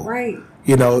approval. Right.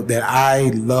 That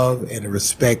I love and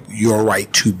respect your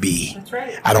right to be. That's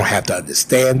right. I don't have to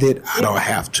understand it. I don't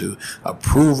have to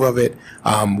approve of it.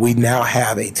 We now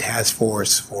have a task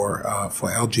force for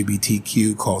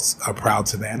LGBTQ called Proud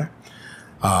Savannah.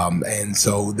 And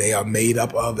so they are made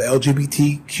up of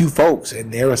LGBTQ folks,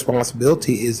 and their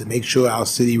responsibility is to make sure our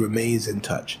city remains in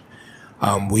touch.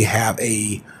 We have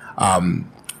a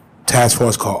task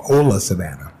force called OLA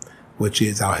Savannah, which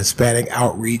is our Hispanic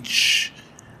Outreach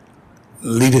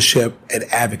Leadership and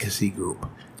Advocacy Group,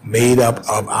 made up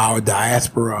of our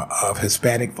diaspora of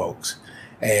Hispanic folks.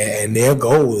 And their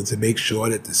goal is to make sure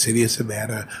that the city of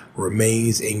Savannah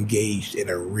remains engaged in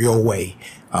a real way.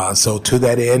 So to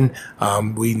that end,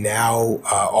 we now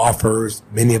offer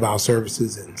many of our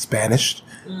services in Spanish.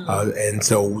 And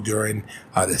so during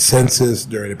the census,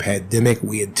 during the pandemic,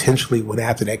 we intentionally went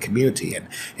after that community.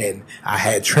 And I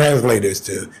had translators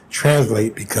to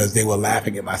translate because they were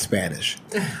laughing at my Spanish.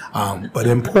 But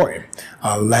important.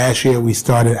 Last year, we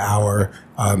started our,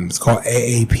 it's called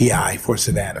AAPI for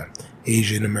Savannah,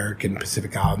 Asian American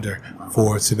Pacific Islander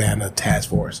for Savannah Task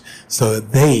Force, so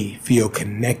that they feel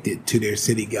connected to their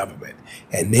city government,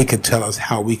 and they could tell us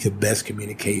how we could best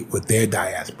communicate with their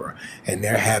diaspora. And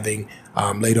they're having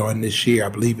later on this year, I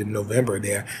believe in November,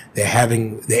 they're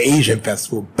having the Asian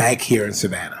Festival back here in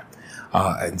Savannah.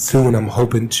 And soon I'm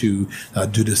hoping to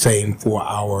do the same for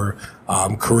our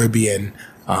Caribbean,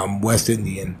 West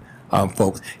Indian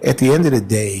folks. At the end of the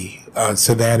day,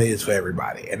 Savannah is for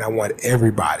everybody, and I want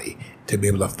everybody to be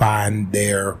able to find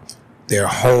their their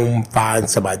home, find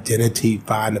some identity,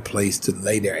 find a place to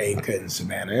lay their anchor in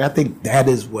Savannah. And I think that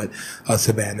is what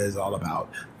Savannah is all about.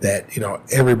 That,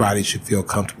 everybody should feel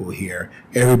comfortable here.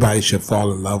 Everybody should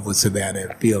fall in love with Savannah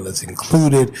and feel as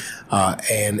included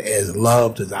and as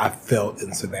loved as I felt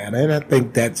in Savannah. And I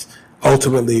think that's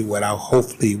ultimately what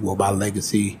hopefully my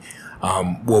legacy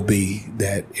will be.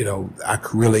 That,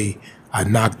 I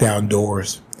knocked down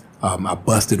doors. I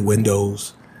busted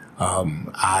windows.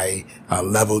 I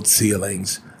leveled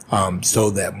ceilings so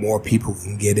that more people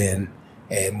can get in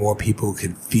and more people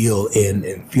can feel in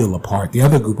and feel a part. The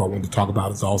other group I want to talk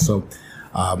about is also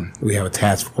we have a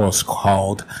task force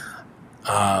called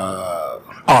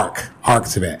ARC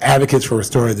Savannah, Advocates for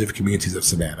Restorative Communities of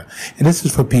Savannah. And this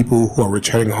is for people who are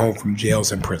returning home from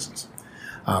jails and prisons.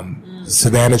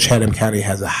 Savannah, Chatham County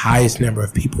has the highest number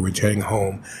of people returning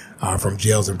home from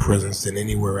jails and prisons than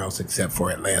anywhere else except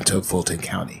for Atlanta, Fulton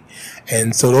County.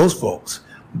 And so those folks,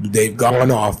 they've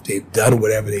gone off, they've done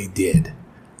whatever they did.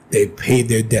 They've paid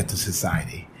their debt to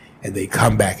society, and they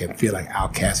come back and feel like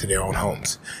outcasts in their own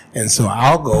homes. And so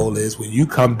our goal is when you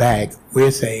come back,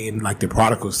 we're saying, like the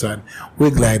prodigal son, we're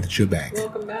glad that you're back.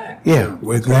 Welcome back. Yeah,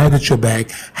 we're glad that you're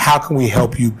back. How can we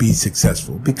help you be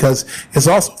successful? Because it's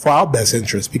also for our best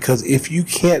interest, because if you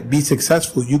can't be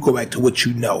successful, you go back to what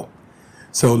you know.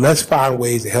 So let's find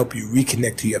ways to help you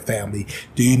reconnect to your family.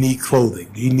 Do you need clothing?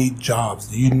 Do you need jobs?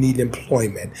 Do you need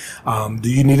employment? Do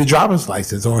you need a driver's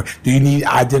license, or do you need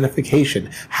identification?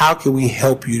 How can we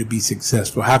help you to be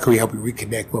successful? How can we help you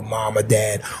reconnect with mom or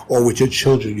dad or with your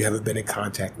children you haven't been in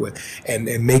contact with, and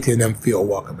making them feel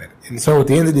welcome? And so at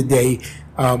the end of the day,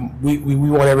 we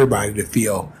want everybody to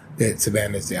feel that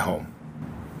Savannah is their home.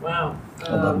 Wow.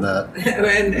 I love that.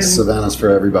 And Savannah's for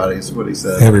everybody is what he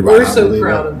said. Everybody. We're so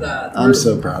proud of that. I'm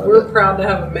so proud of it. We're proud to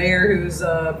have a mayor who's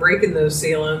breaking those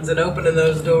ceilings and opening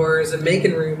those doors and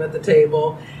making room at the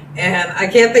table. And I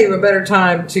can't think of a better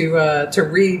time to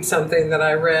read something that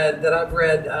I've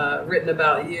read written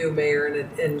about you, Mayor,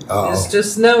 and it's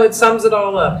just it sums it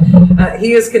all up.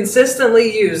 He has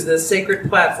consistently used this sacred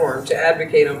platform to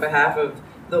advocate on behalf of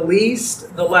the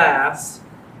least, the last,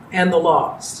 and the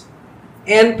lost,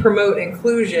 and promote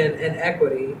inclusion and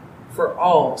equity for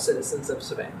all citizens of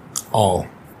Savannah. All.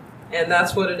 And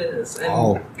that's what it is. And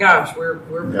all. Gosh, we're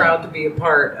proud to be a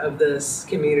part of this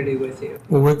community with you.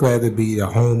 Well, we're glad to be the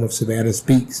home of Savannah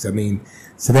Speaks. I mean,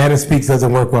 Savannah Speaks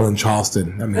doesn't work well in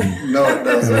Charleston. I mean, no, it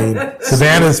doesn't. I mean,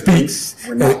 Savannah Speaks.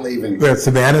 We're not leaving.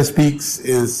 Savannah Speaks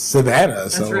is Savannah.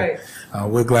 That's so, right.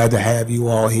 We're glad to have you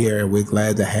all here, and we're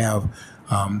glad to have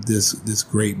this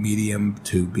great medium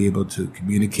to be able to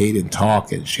communicate and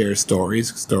talk and share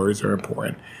stories. Stories are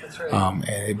important. That's right.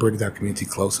 And it brings our community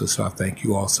closer. So I thank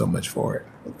you all so much for it.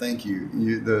 Well, thank you.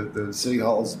 The City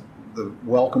Hall's, the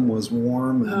welcome was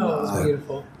warm. And, it was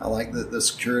beautiful. I like that the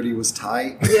security was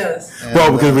tight. Yes. And,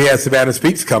 well, because we had Savannah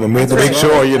Speaks coming. We had to make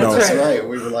sure, That's right.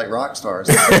 We were like rock stars.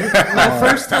 My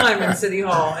first time in City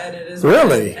Hall, and it is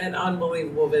really an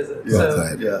unbelievable visit. Yeah,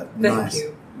 so, thank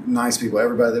you. Nice people.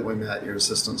 Everybody that we met, your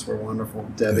assistants were wonderful.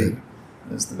 Debbie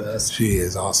is the best. She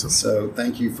is awesome. So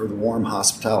thank you for the warm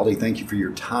hospitality. Thank you for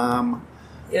your time.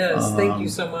 Yes, thank you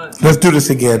so much. Let's do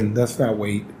this again. Let's not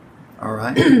wait. All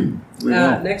right. We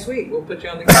will. Next week, we'll put you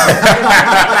on the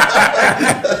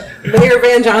calendar. Mayor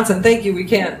Van Johnson, thank you. We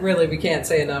can't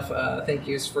say enough thank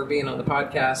yous for being on the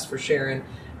podcast, for sharing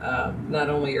not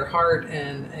only your heart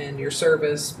and your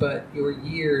service, but your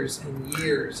years and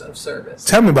years of service.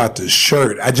 Tell me about the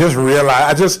shirt. I just realized,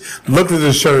 I just looked at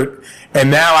the shirt, and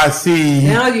now I see.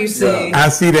 Now you see. I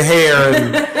see the hair.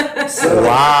 And,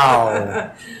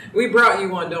 wow. We brought you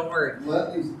one, don't worry.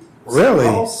 Really? It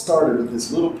all started with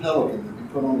this little pelican that we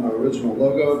put on our original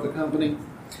logo of the company.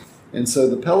 And so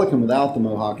the pelican without the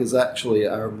mohawk is actually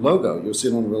our logo. You'll see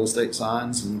it on the real estate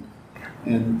signs and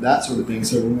that sort of thing.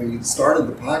 So when we started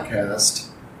the podcast,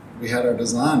 we had our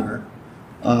designer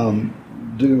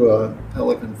do a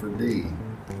pelican for D.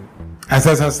 As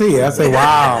I see it, I say,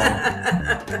 wow.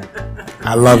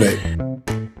 I love it.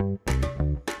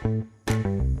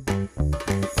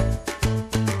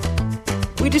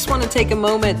 We just want to take a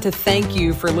moment to thank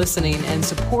you for listening and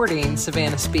supporting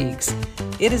Savannah Speaks.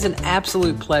 It is an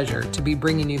absolute pleasure to be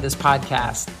bringing you this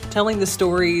podcast, telling the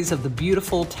stories of the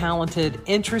beautiful, talented,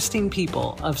 interesting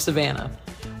people of Savannah.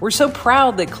 We're so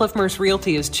proud that Cliff Merce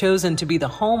Realty has chosen to be the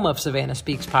home of Savannah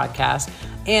Speaks podcast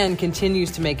and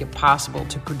continues to make it possible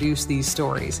to produce these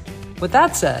stories. With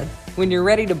that said, when you're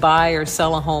ready to buy or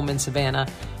sell a home in Savannah,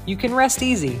 you can rest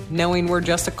easy knowing we're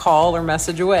just a call or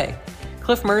message away.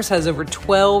 Cliff Merce has over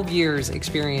 12 years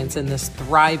experience in this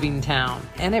thriving town,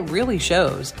 and it really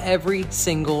shows every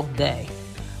single day.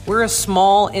 We're a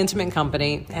small, intimate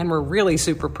company, and we're really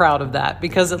super proud of that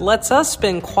because it lets us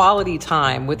spend quality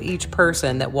time with each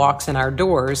person that walks in our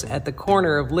doors at the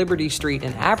corner of Liberty Street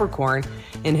and Abercorn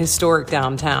in historic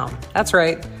downtown. That's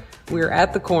right, we're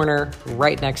at the corner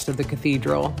right next to the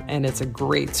cathedral, and it's a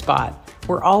great spot.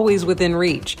 We're always within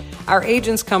reach. Our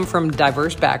agents come from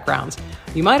diverse backgrounds.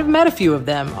 You might have met a few of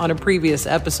them on a previous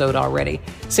episode already.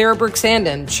 Sarah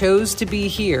Brooks-Sandin chose to be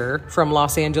here from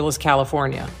Los Angeles,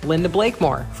 California. Linda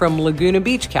Blakemore from Laguna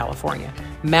Beach, California.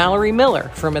 Mallory Miller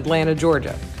from Atlanta,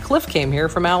 Georgia. Cliff came here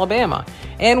from Alabama.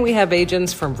 And we have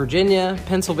agents from Virginia,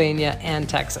 Pennsylvania, and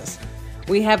Texas.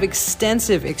 We have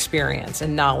extensive experience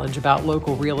and knowledge about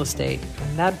local real estate,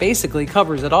 and that basically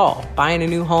covers it all. Buying a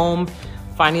new home,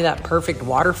 finding that perfect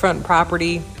waterfront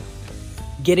property,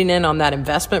 getting in on that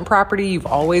investment property you've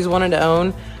always wanted to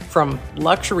own, from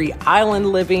luxury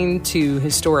island living to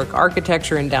historic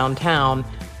architecture in downtown.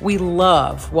 We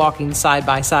love walking side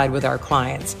by side with our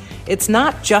clients. It's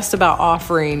not just about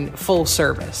offering full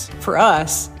service. For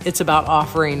us, it's about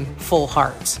offering full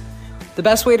hearts. The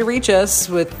best way to reach us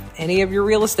with any of your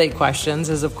real estate questions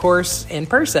is, of course, in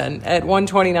person at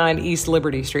 129 East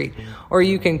Liberty Street. Or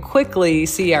you can quickly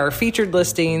see our featured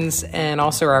listings and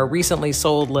also our recently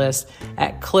sold list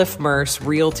at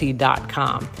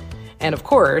cliffmercerealty.com. And of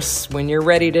course, when you're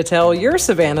ready to tell your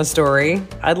Savannah story,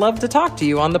 I'd love to talk to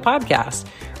you on the podcast.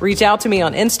 Reach out to me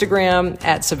on Instagram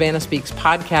at Savannah Speaks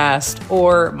Podcast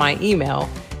or my email,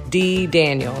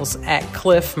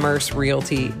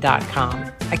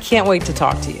 ddaniels@cliffmercerealty.com. I can't wait to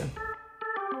talk to you.